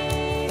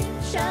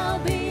name shall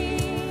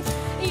be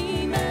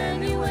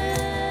Emmanuel.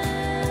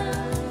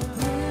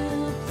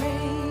 We'll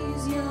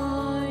praise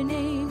your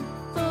name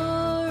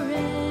forever.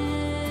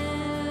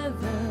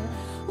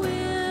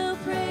 We'll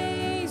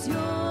praise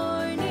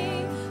your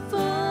name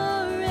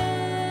forever.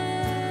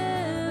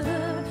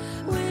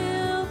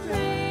 We'll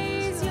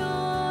praise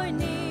your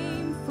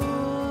name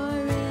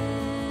forever.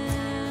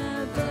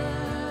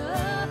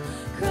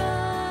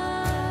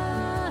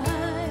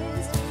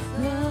 Christ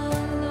the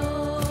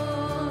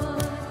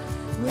Lord.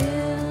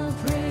 We'll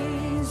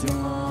praise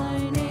your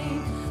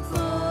name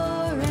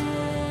forever.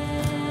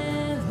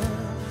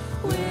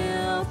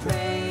 We'll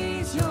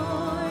praise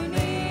your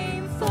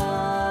name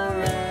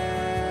forever.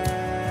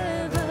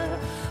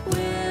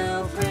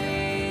 We'll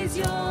praise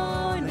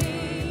your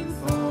name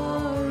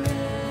forever.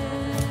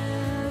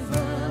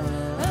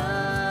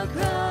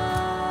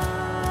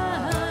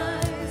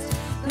 Christ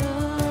the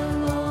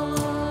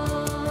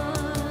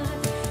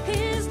Lord.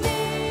 His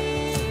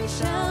name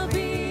shall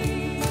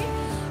be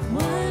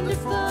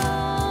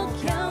Wonderful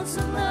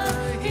Counselor.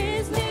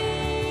 His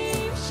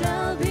name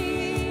shall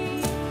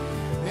be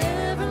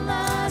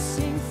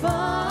Everlasting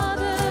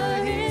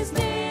Father. His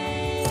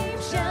name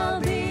shall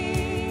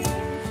be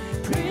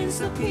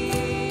Prince of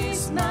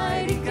Peace,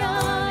 Mighty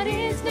God.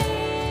 His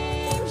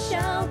name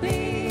shall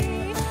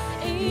be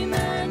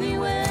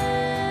Emmanuel.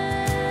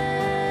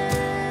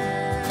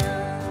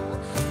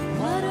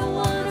 What a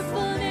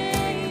wonderful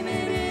name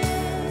it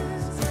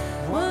is.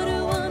 What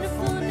a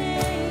wonderful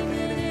name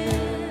it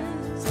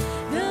is.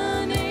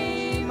 The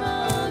name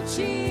of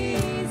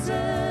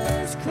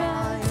Jesus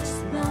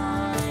Christ,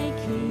 my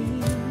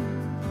King.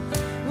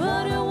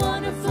 What a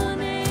wonderful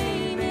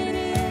name it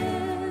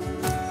is.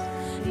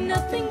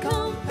 Nothing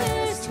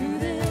compares to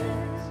this.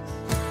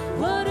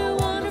 What a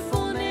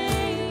wonderful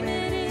name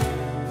it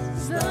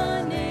is.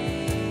 The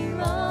name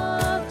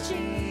of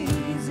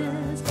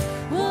Jesus.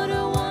 What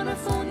a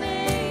wonderful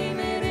name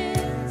it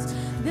is.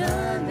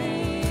 The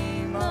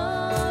name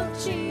of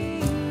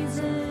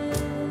Jesus.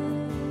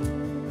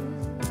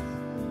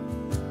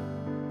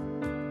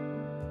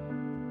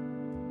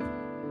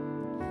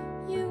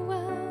 You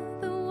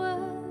are the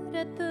Word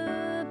at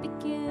the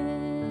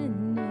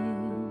beginning,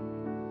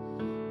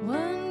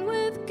 one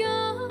with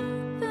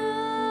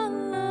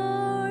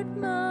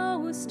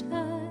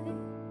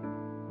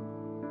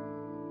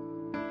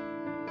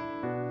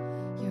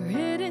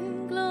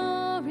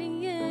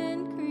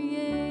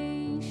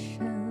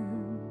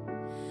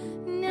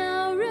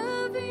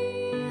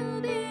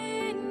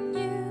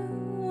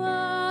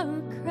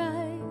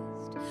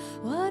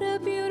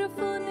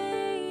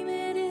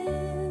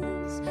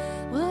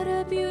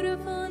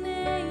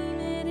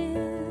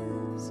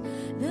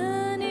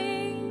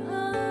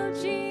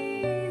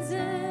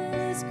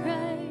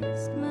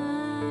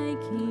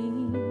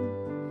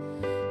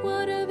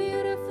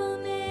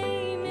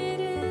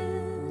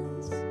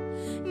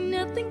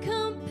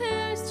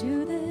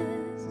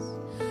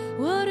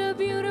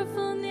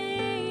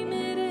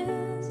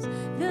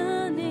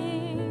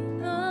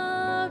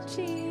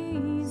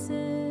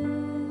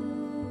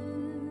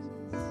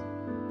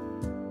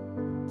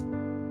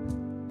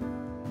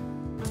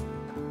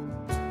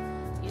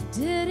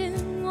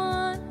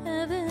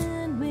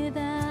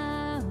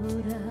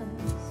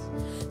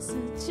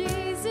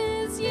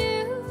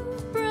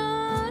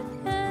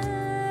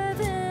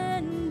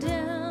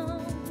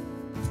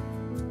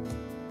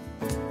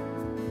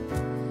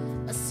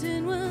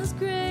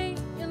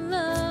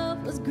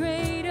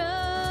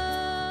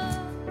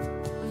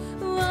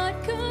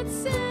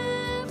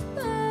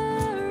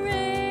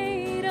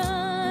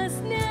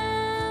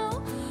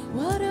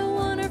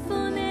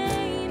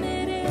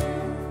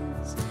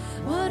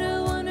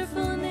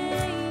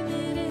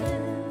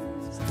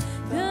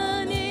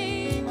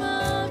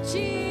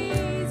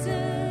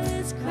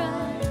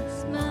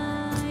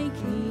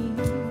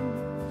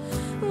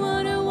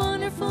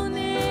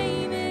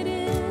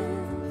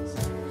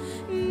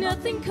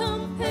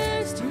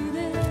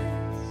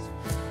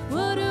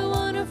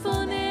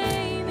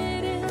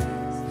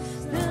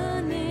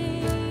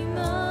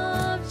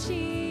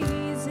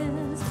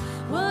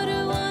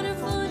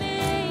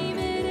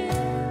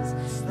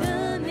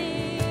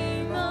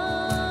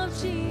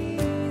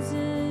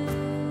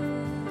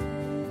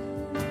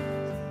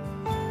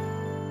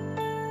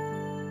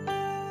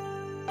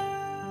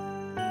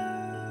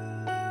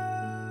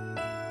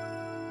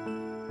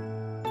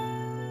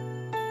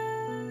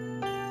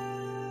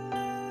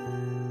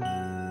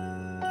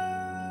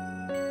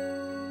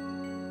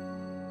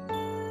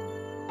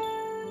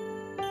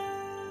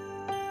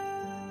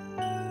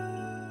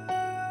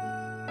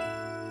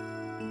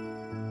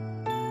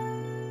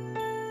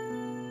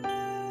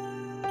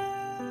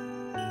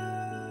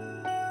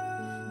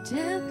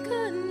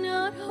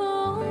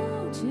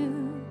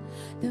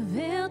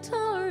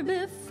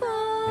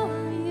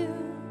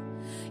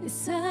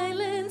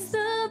Silence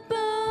the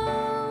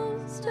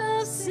boast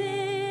of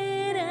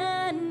sin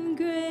and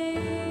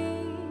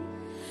grave.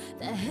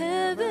 The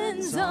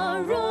heavens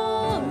are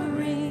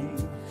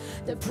roaring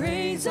the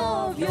praise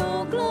of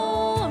your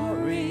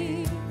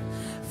glory,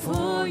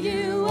 for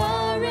you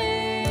are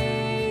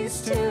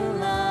raised to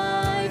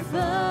life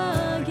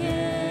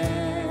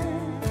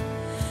again.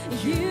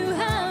 You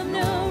have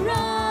no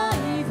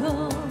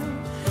rival,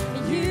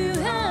 you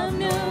have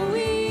no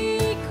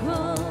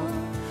equal,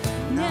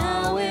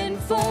 now and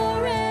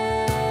forever,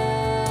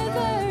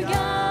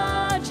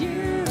 God,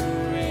 you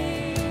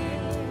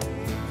reign.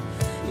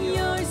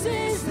 Yours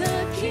is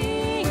the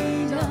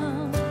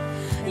kingdom,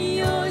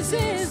 yours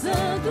is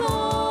the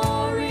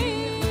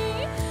glory,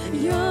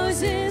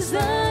 yours is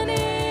the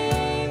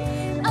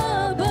name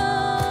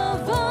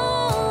above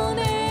all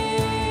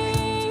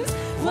names.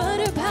 What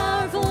a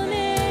powerful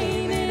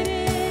name it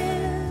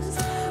is,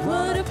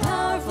 what a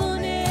powerful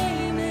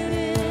name it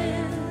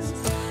is,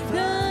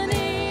 the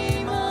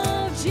name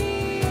of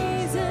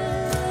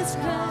Jesus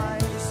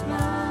Christ,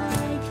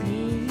 my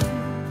King.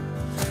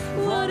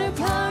 What a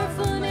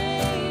powerful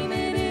name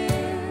it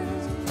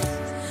is,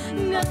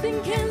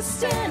 nothing can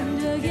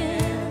stand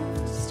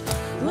against.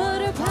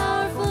 What a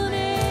powerful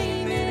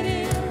name it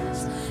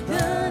is,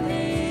 the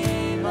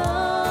name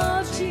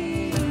of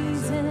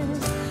Jesus.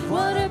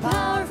 What a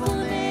powerful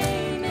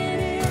name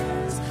it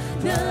is,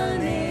 the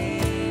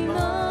name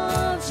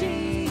of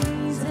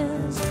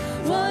Jesus.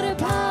 What a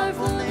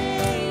powerful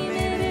name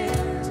it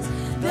is,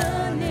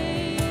 the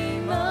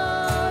name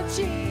of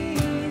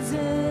Jesus.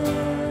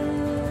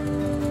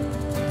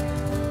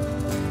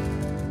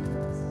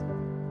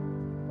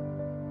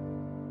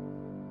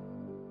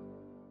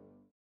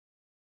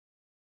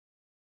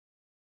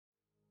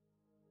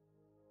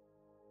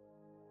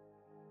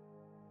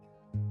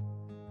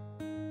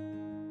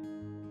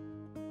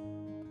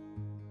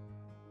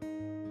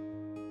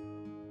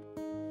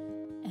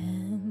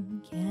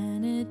 And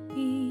can it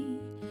be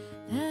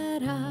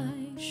that I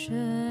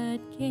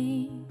should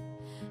gain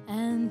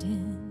and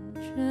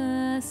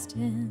interest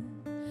in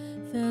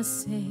the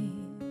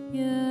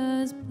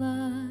Savior's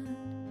blood?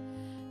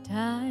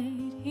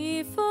 Died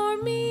he for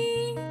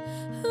me,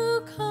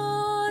 who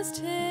caused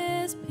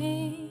his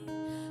pain,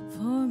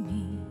 for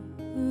me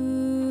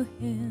who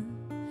him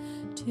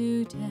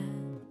to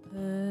death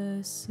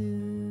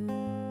pursued.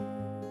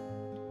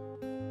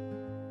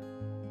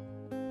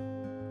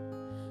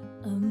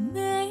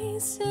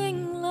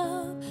 Amazing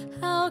love,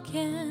 how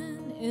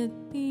can it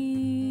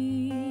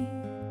be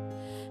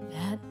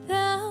that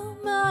thou,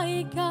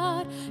 my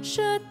God,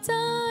 should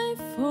die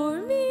for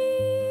me?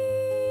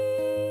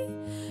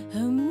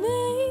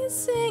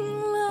 Amazing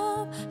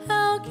love,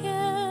 how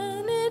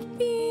can it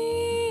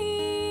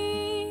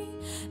be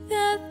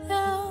that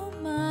thou,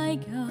 my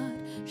God,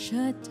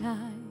 should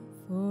die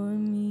for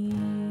me?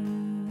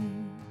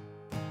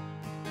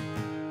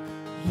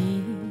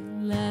 He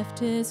left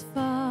his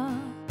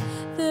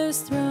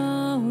Father's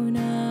throne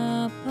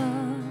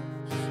above,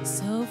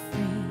 so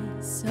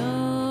free,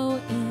 so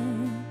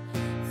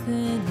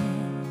infinite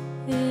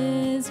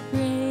his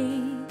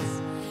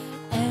grace,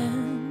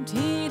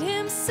 emptied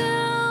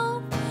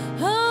himself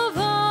of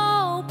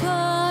all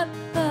but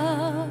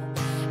love,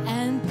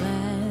 and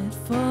bled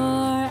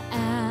for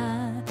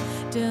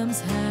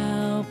Adam's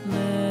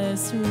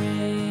helpless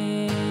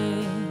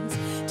race.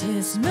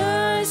 'Tis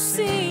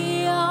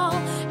mercy all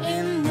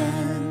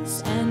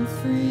immense and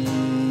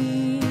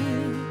free,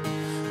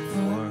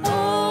 for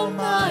oh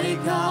my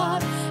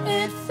God,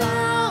 it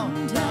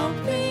found help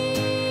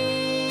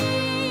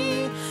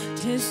me.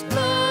 'Tis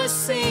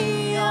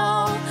mercy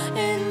all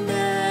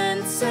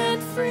immense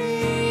and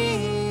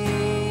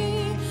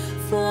free,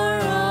 for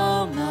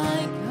oh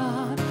my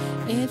God,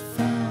 it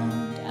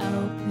found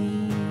out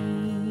me.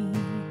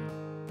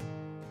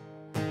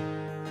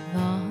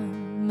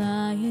 Long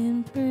my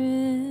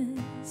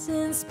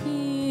imprisoned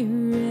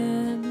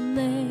spirit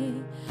lay,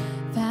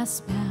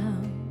 fast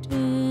bound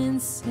in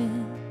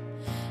sin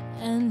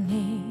and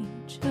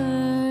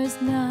nature's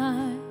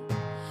night.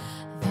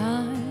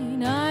 Thy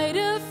night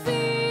of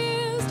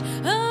feast,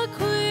 a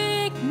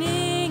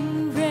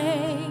quickening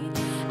rage,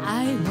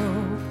 I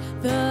woke,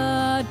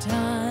 the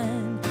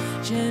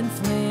dungeon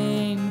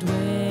flamed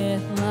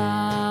with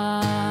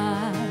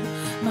light.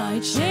 My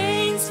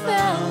chains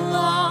fell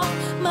off,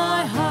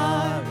 my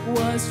heart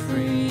was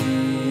free.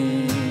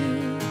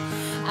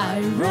 I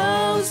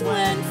rose,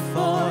 went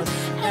forth,